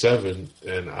 27,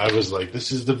 and I was like,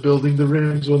 "This is the building the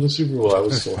Rams won the Super Bowl." I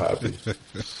was so happy.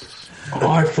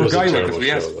 I forgot because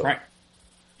we asked Frank.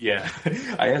 Yeah,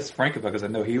 I asked Frank about because I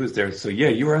know he was there. So yeah,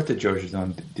 you were at the Georgia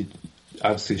Dome.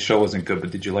 Obviously, the show wasn't good,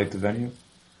 but did you like the venue?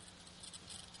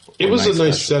 It was a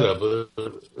nice setup.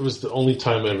 It was the only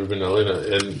time I've ever been in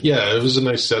Atlanta. And yeah, it was a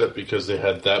nice setup because they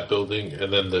had that building,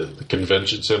 and then the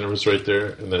convention center was right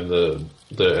there, and then the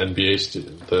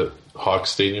NBA, the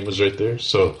Hawks Stadium was right there.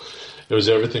 So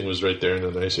everything was right there in a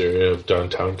nice area of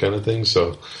downtown kind of thing.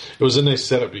 So it was a nice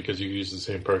setup because you could use the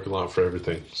same parking lot for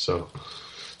everything. So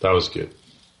that was good.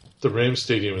 The Rams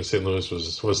Stadium in St. Louis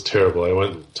was terrible. I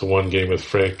went to one game with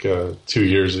Frank 2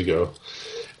 years ago,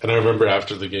 and I remember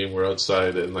after the game we're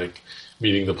outside and like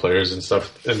meeting the players and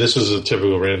stuff. And this was a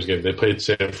typical Rams game. They played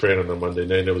San Fran on a Monday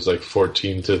night. And it was like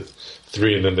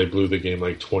 14-3, and then they blew the game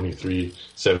like 23-17.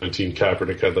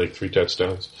 Kaepernick had like 3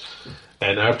 touchdowns.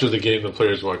 And after the game, the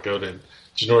players walk out, and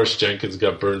Janoris Jenkins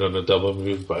got burned on a double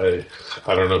move by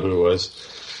I don't know who it was.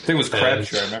 I think it was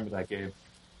Crabtree. I remember that game.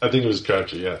 I think it was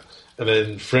Crabtree, yeah. And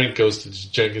then Frank goes to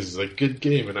Jenkins, is like, good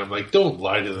game. And I'm like, don't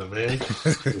lie to them, man.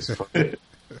 It was funny.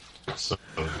 So,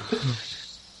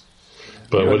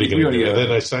 but what are you going to do? And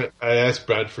then I asked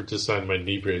Bradford to sign my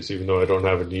knee brace, even though I don't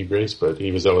have a knee brace, but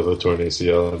he was out with a torn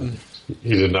ACL, and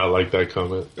he did not like that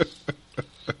comment.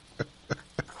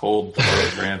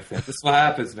 Cold-blooded Rams fan. This is what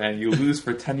happens, man. You lose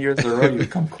for 10 years in a row, you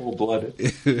become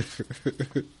cold-blooded.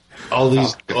 All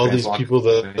these people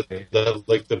that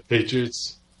like the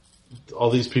Patriots... All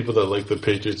these people that like the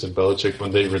Patriots and Belichick,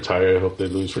 when they retire, I hope they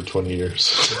lose for 20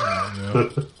 years.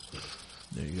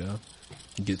 There you go.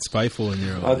 You get spiteful in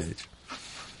your old age.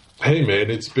 Hey,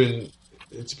 man, it's been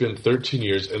 13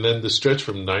 years, and then the stretch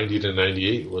from 90 to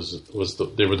 98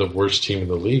 they were the worst team in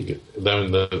the league, them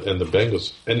and the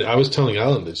Bengals. And I was telling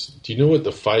Alan this. Do you know what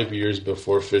the 5 years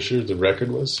before Fisher the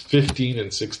record was?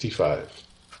 15-65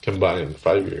 combined,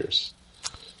 5 years.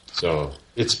 So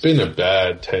it's been a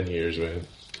bad 10 years, man.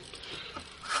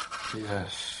 Yeah,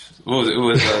 it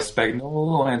was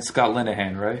Spagnuolo and Scott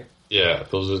Linehan, right? Yeah,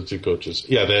 those are the 2 coaches.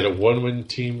 Yeah, they had a 1-win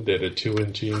team, they had a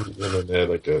 2-win team, and then they had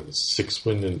like a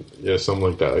 6-win, and something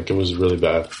like that. Like it was really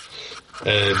bad.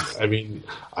 And I mean,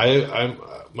 I'm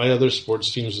my other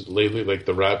sports teams lately, like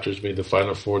the Raptors made the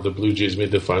Final Four, the Blue Jays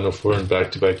made the Final Four in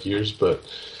back-to-back years, but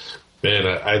man,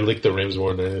 I like the Rams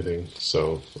more than anything.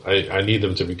 So I need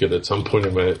them to be good at some point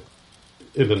in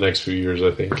the next few years,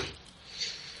 I think.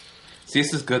 See,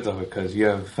 this is good, though, because you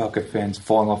have Falcon fans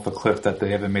falling off a cliff that they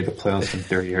haven't made the playoffs in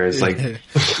 30 years. Like,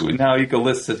 now you can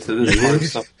listen to this hard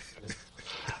stuff.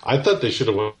 I thought they should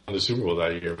have won the Super Bowl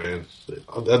that year, man.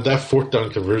 That 4th down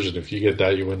conversion, if you get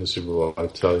that, you win the Super Bowl, I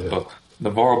tell you. Well,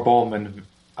 NaVorro Bowman,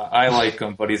 I like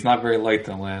him, but he's not very liked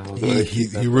in Atlanta.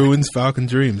 He ruins Falcon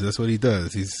dreams. That's what he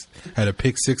does. He's had a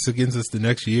pick 6 against us the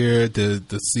next year to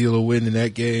seal a win in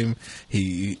that game.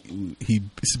 He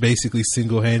basically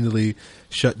single-handedly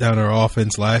shut down our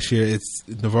offense last year.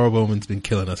 NaVorro Bowman's been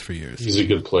killing us for years. He's a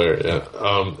good player, yeah.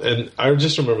 And I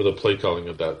just remember the play calling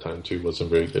at that time too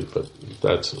wasn't very good. But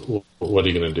that's what are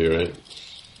you going to do, right?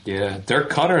 Yeah, Dirk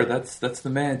Cutter. That's the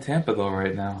man in Tampa though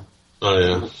right now. Oh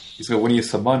yeah, he's going to win you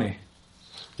some money.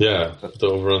 Yeah, the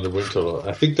over-under win total.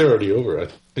 I think they're already over. I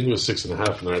think it was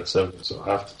 6.5, and they're at 7. So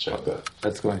I have to check that.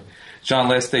 That's going. John,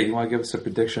 last day, you want to give us a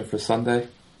prediction for Sunday?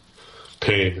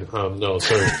 Pain. No,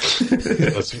 sorry.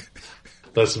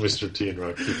 That's Mr. T and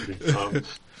Rock.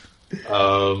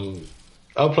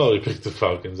 I'll probably pick the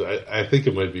Falcons. I think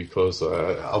it might be close.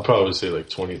 I'll probably say like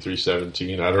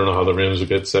 23-17. I don't know how the Rams will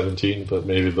get 17, but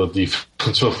maybe they'll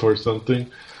defense will force something.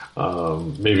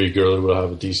 Maybe Gurley will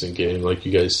have a decent game, like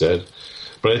you guys said.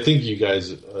 But I think you guys,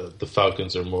 the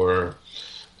Falcons, are more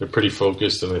They're pretty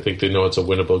focused, and I think they know it's a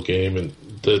winnable game. And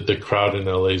the crowd in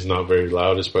LA is not very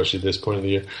loud, especially at this point of the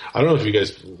year. I don't know if you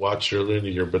guys watched earlier in the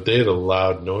year, but they had a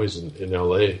loud noise in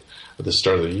LA at the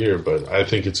start of the year. But I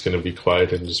think it's going to be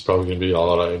quiet, and it's probably going to be a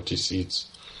lot of empty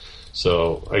seats.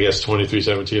 So I guess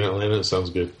 23-17 Atlanta sounds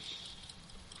good.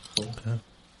 Okay.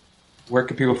 Where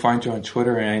can people find you on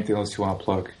Twitter and anything else you want to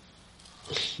plug?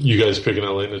 You guys picking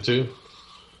Atlanta too?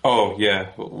 Oh,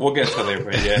 yeah. We'll get to that,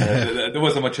 but yeah, there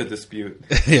wasn't much of a dispute.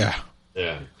 Yeah.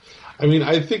 Yeah. I mean,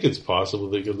 I think it's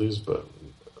possible they could lose, but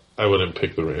I wouldn't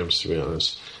pick the Rams, to be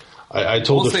honest. I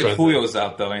told we'll a friend... Julio's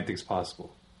out, though. Anything's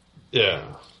possible.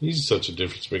 Yeah. He's such a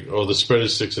difference maker. Oh, the spread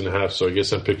is 6.5, so I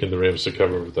guess I'm picking the Rams to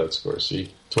cover with that score.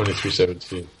 See,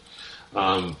 23-17.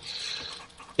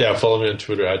 Yeah, follow me on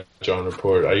Twitter at John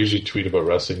Report. I usually tweet about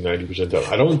wrestling 90% of the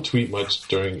time. I don't tweet much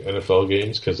during NFL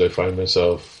games because I find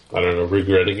myself, I don't know,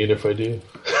 regretting it if I do.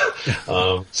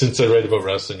 Since I write about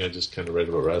wrestling, I just kind of write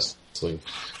about wrestling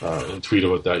and tweet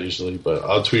about that usually. But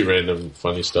I'll tweet random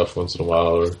funny stuff once in a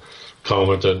while or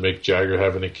comment on Mick Jagger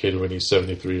having a kid when he's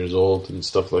 73 years old and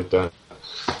stuff like that.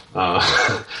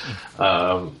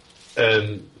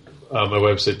 And my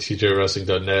website,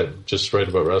 tjwrestling.net, just write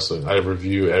about wrestling. I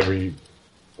review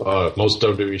most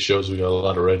WWE shows. We got a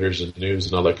lot of writers and news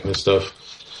and all that kind of stuff.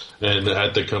 And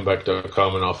at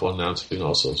thecomeback.com and awful announcing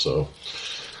also. So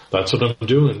that's what I'm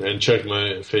doing. And check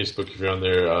my Facebook if you're on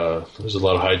there. There's a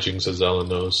lot of hijinks, as Alan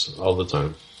knows, all the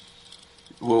time.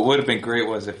 What would have been great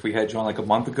was if we had you on like a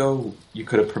month ago, you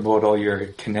could have promoted all your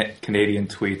Canadian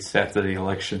tweets after the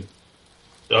election.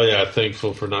 Oh, yeah.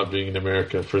 Thankful for not being in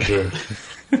America, for sure.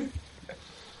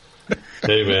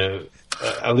 Hey, man.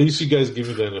 At least you guys give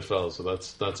me the NFL, so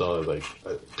that's all I like.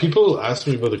 People ask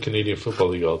me about the Canadian Football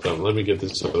League all the time. Let me get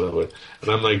this out of the way.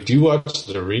 And I'm like, do you watch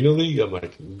the Arena League? I'm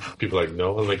like, people are like,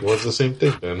 no. I'm like, well, it's the same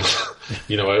thing, then.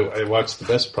 I watch the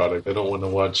best product. I don't want to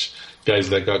watch guys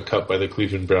that got cut by the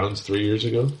Cleveland Browns 3 years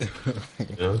ago.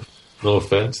 No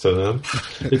offense to them.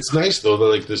 It's nice, though, that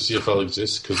like the CFL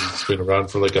exists because it's been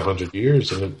around for like 100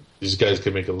 years, and these guys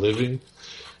can make a living.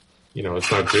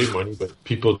 It's not great money, but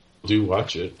people do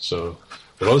watch it. So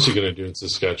what else are you going to do in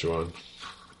Saskatchewan?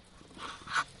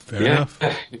 Fair enough.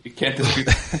 You can't dispute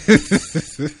that.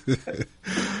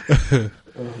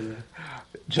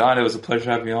 John, it was a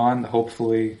pleasure having you on.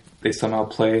 Hopefully they somehow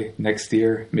play next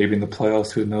year, maybe in the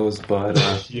playoffs, who knows, but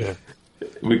yeah,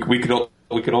 we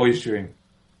could always dream.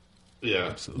 Yeah,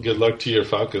 absolutely. Good luck to your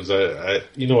Falcons. Alan,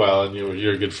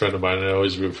 you're a good friend of mine. I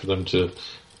always root for them to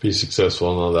be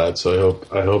successful and all that. So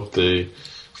I hope they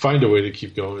find a way to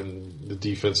keep going. The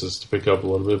defenses to pick up a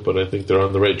little bit, but I think they're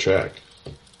on the right track.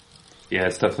 Yeah,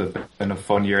 it's definitely been a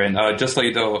fun year. And just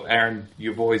like though, Aaron,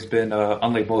 you've always been,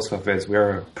 unlike most of us, we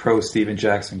are a pro Steven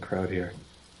Jackson crowd here.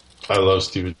 I love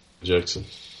Steven Jackson.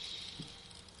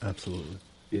 Absolutely.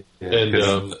 Yeah,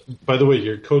 and by the way,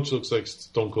 your coach looks like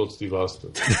Stone Cold Steve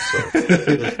Austin. So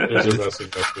there's a wrestling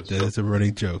reference. That's a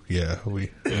running joke. Yeah, we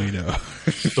know.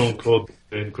 Stone Cold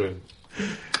Dan Quinn.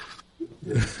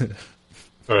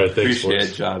 All right, thanks. Appreciate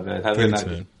it, John. Man. Have a good night.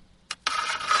 Man.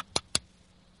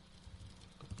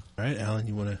 All right, Alan,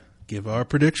 you want to give our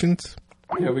predictions?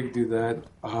 Yeah, we can do that.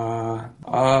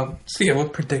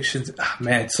 What predictions?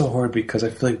 Man, it's so hard because I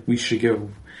feel like we should give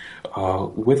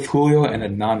with Julio and a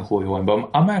non-Julio one. But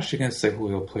I'm actually going to say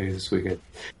Julio plays this weekend.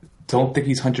 Don't think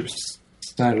he's 100%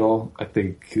 at all. I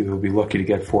think he'll be lucky to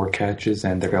get 4 catches,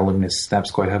 and they're going to limit his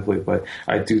snaps quite heavily. But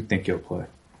I do think he'll play.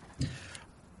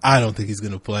 I don't think he's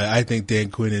going to play. I think Dan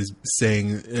Quinn is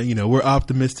saying, we're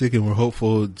optimistic and we're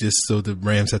hopeful just so the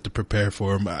Rams have to prepare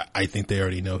for him. I think they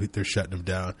already know they're shutting him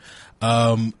down.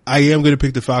 I am going to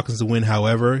pick the Falcons to win,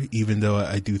 however, even though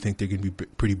I do think they're going to be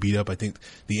pretty beat up. I think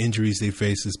the injuries they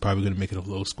face is probably going to make it a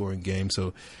low-scoring game,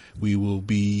 so we will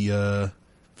be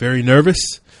very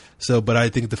nervous. But I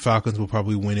think the Falcons will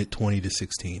probably win it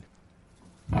 20-16.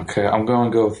 Okay, I'm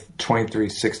going to go with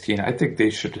 23-16. I think they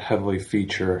should heavily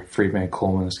feature Freeman and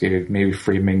Coleman this game. Maybe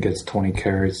Freeman gets 20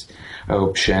 carries. I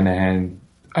hope Shanahan,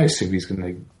 I assume he's going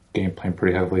to game plan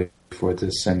pretty heavily for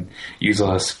this and use a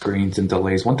lot of screens and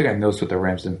delays. One thing I noticed with the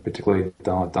Rams, and particularly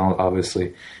Donald,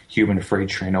 obviously, human freight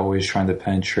train, always trying to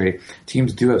penetrate.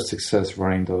 Teams do have success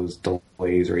running those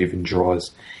delays or even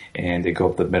draws, and they go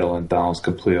up the middle and Donald's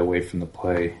completely away from the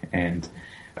play. And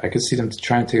I could see them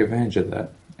trying to take advantage of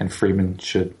that. And Freeman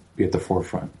should be at the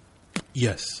forefront.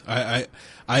 Yes. I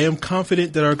am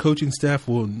confident that our coaching staff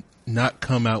will not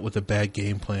come out with a bad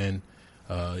game plan,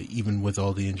 even with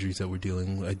all the injuries that we're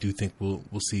dealing with. I do think we'll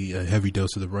see a heavy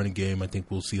dose of the running game. I think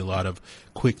we'll see a lot of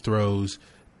quick throws,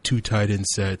 2 tight end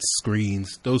sets,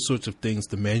 screens, those sorts of things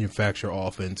to manufacture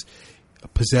offense,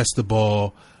 possess the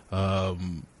ball,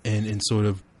 and sort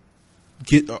of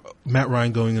get Matt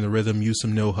Ryan going in the rhythm, use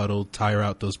some no huddle, tire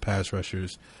out those pass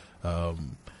rushers. It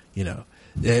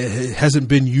hasn't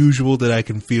been usual that I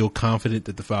can feel confident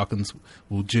that the Falcons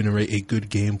will generate a good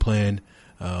game plan,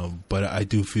 but I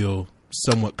do feel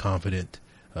somewhat confident.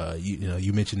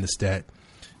 You mentioned the stat,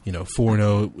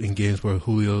 4-0 in games where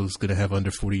Julio's going to have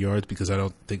under 40 yards because I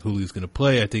don't think Julio's going to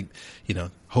play. I think,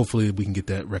 hopefully we can get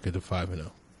that record to 5-0.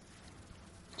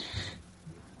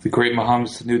 The great Mohamed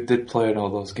Sanu did play in all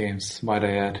those games, might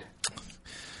I add.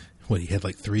 What, he had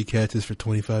like 3 catches for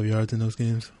 25 yards in those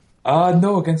games?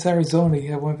 No, against Arizona, he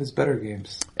had one of his better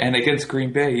games. And against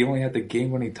Green Bay, he only had the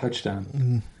game-winning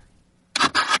touchdown.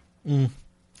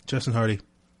 Justin Hardy,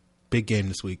 big game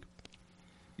this week.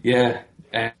 Yeah,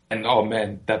 and oh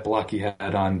man, that block he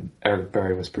had on Eric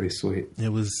Berry was pretty sweet. It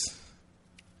was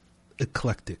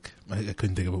eclectic. I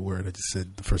couldn't think of a word. I just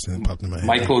said the first thing that popped in my head.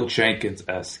 Michael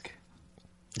Jenkins-esque.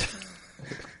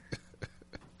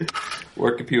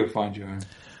 Where can people find you, Aaron?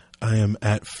 I am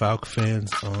at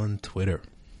FalcFans on Twitter.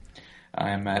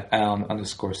 I am at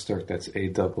Allen_Stirk. That's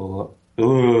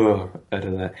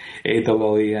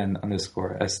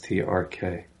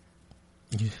ALLEN_STRK.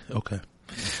 Yeah, okay.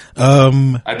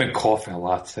 I've been coughing a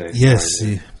lot today. Yes,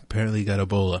 apparently you got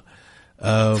Ebola.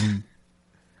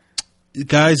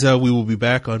 Guys, we will be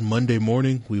back on Monday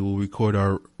morning. We will record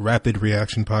our rapid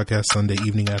reaction podcast Sunday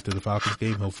evening after the Falcons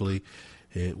game. Hopefully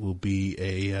it will be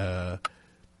a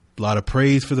lot of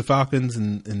praise for the Falcons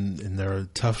and their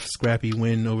tough, scrappy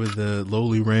win over the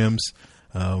lowly Rams.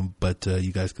 But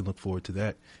you guys can look forward to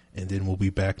that. And then we'll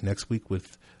be back next week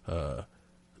with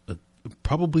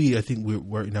probably, I think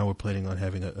we're planning on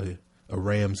having a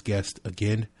Rams guest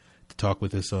again to talk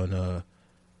with us on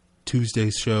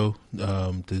Tuesday's show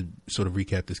to sort of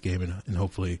recap this game, and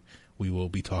hopefully we will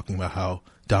be talking about how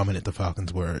dominant the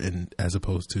Falcons were, and as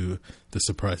opposed to the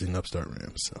surprising upstart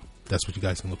Rams. So that's what you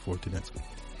guys can look forward to next week.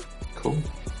 Cool.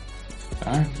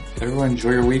 All right, everyone,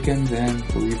 enjoy your weekend, and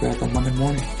we'll be back on Monday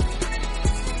morning.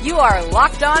 You are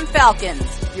Locked On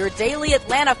Falcons, your daily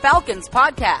Atlanta Falcons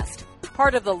podcast,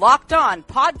 part of the Locked On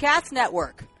Podcast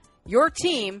Network. Your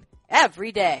team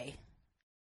every day.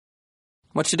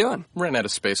 What you doing? Ran out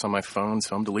of space on my phone,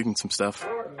 so I'm deleting some stuff.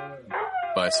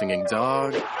 Bye, singing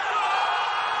dog.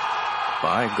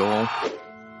 Bye, goal.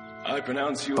 I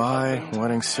pronounce you. Bye,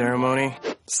 wedding ceremony.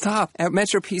 Stop. At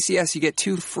Metro PCS, you get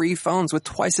 2 free phones with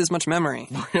twice as much memory.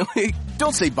 Really?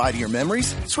 Don't say bye to your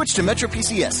memories. Switch to Metro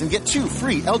PCS and get 2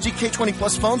 free LG K20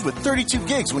 Plus phones with 32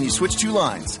 gigs when you switch 2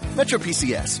 lines. Metro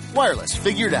PCS. Wireless.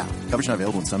 Figured out. Coverage not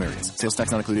available in some areas. Sales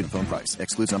tax not included in phone price.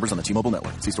 Excludes numbers on the T-Mobile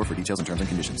network. See store for details and terms and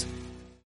conditions.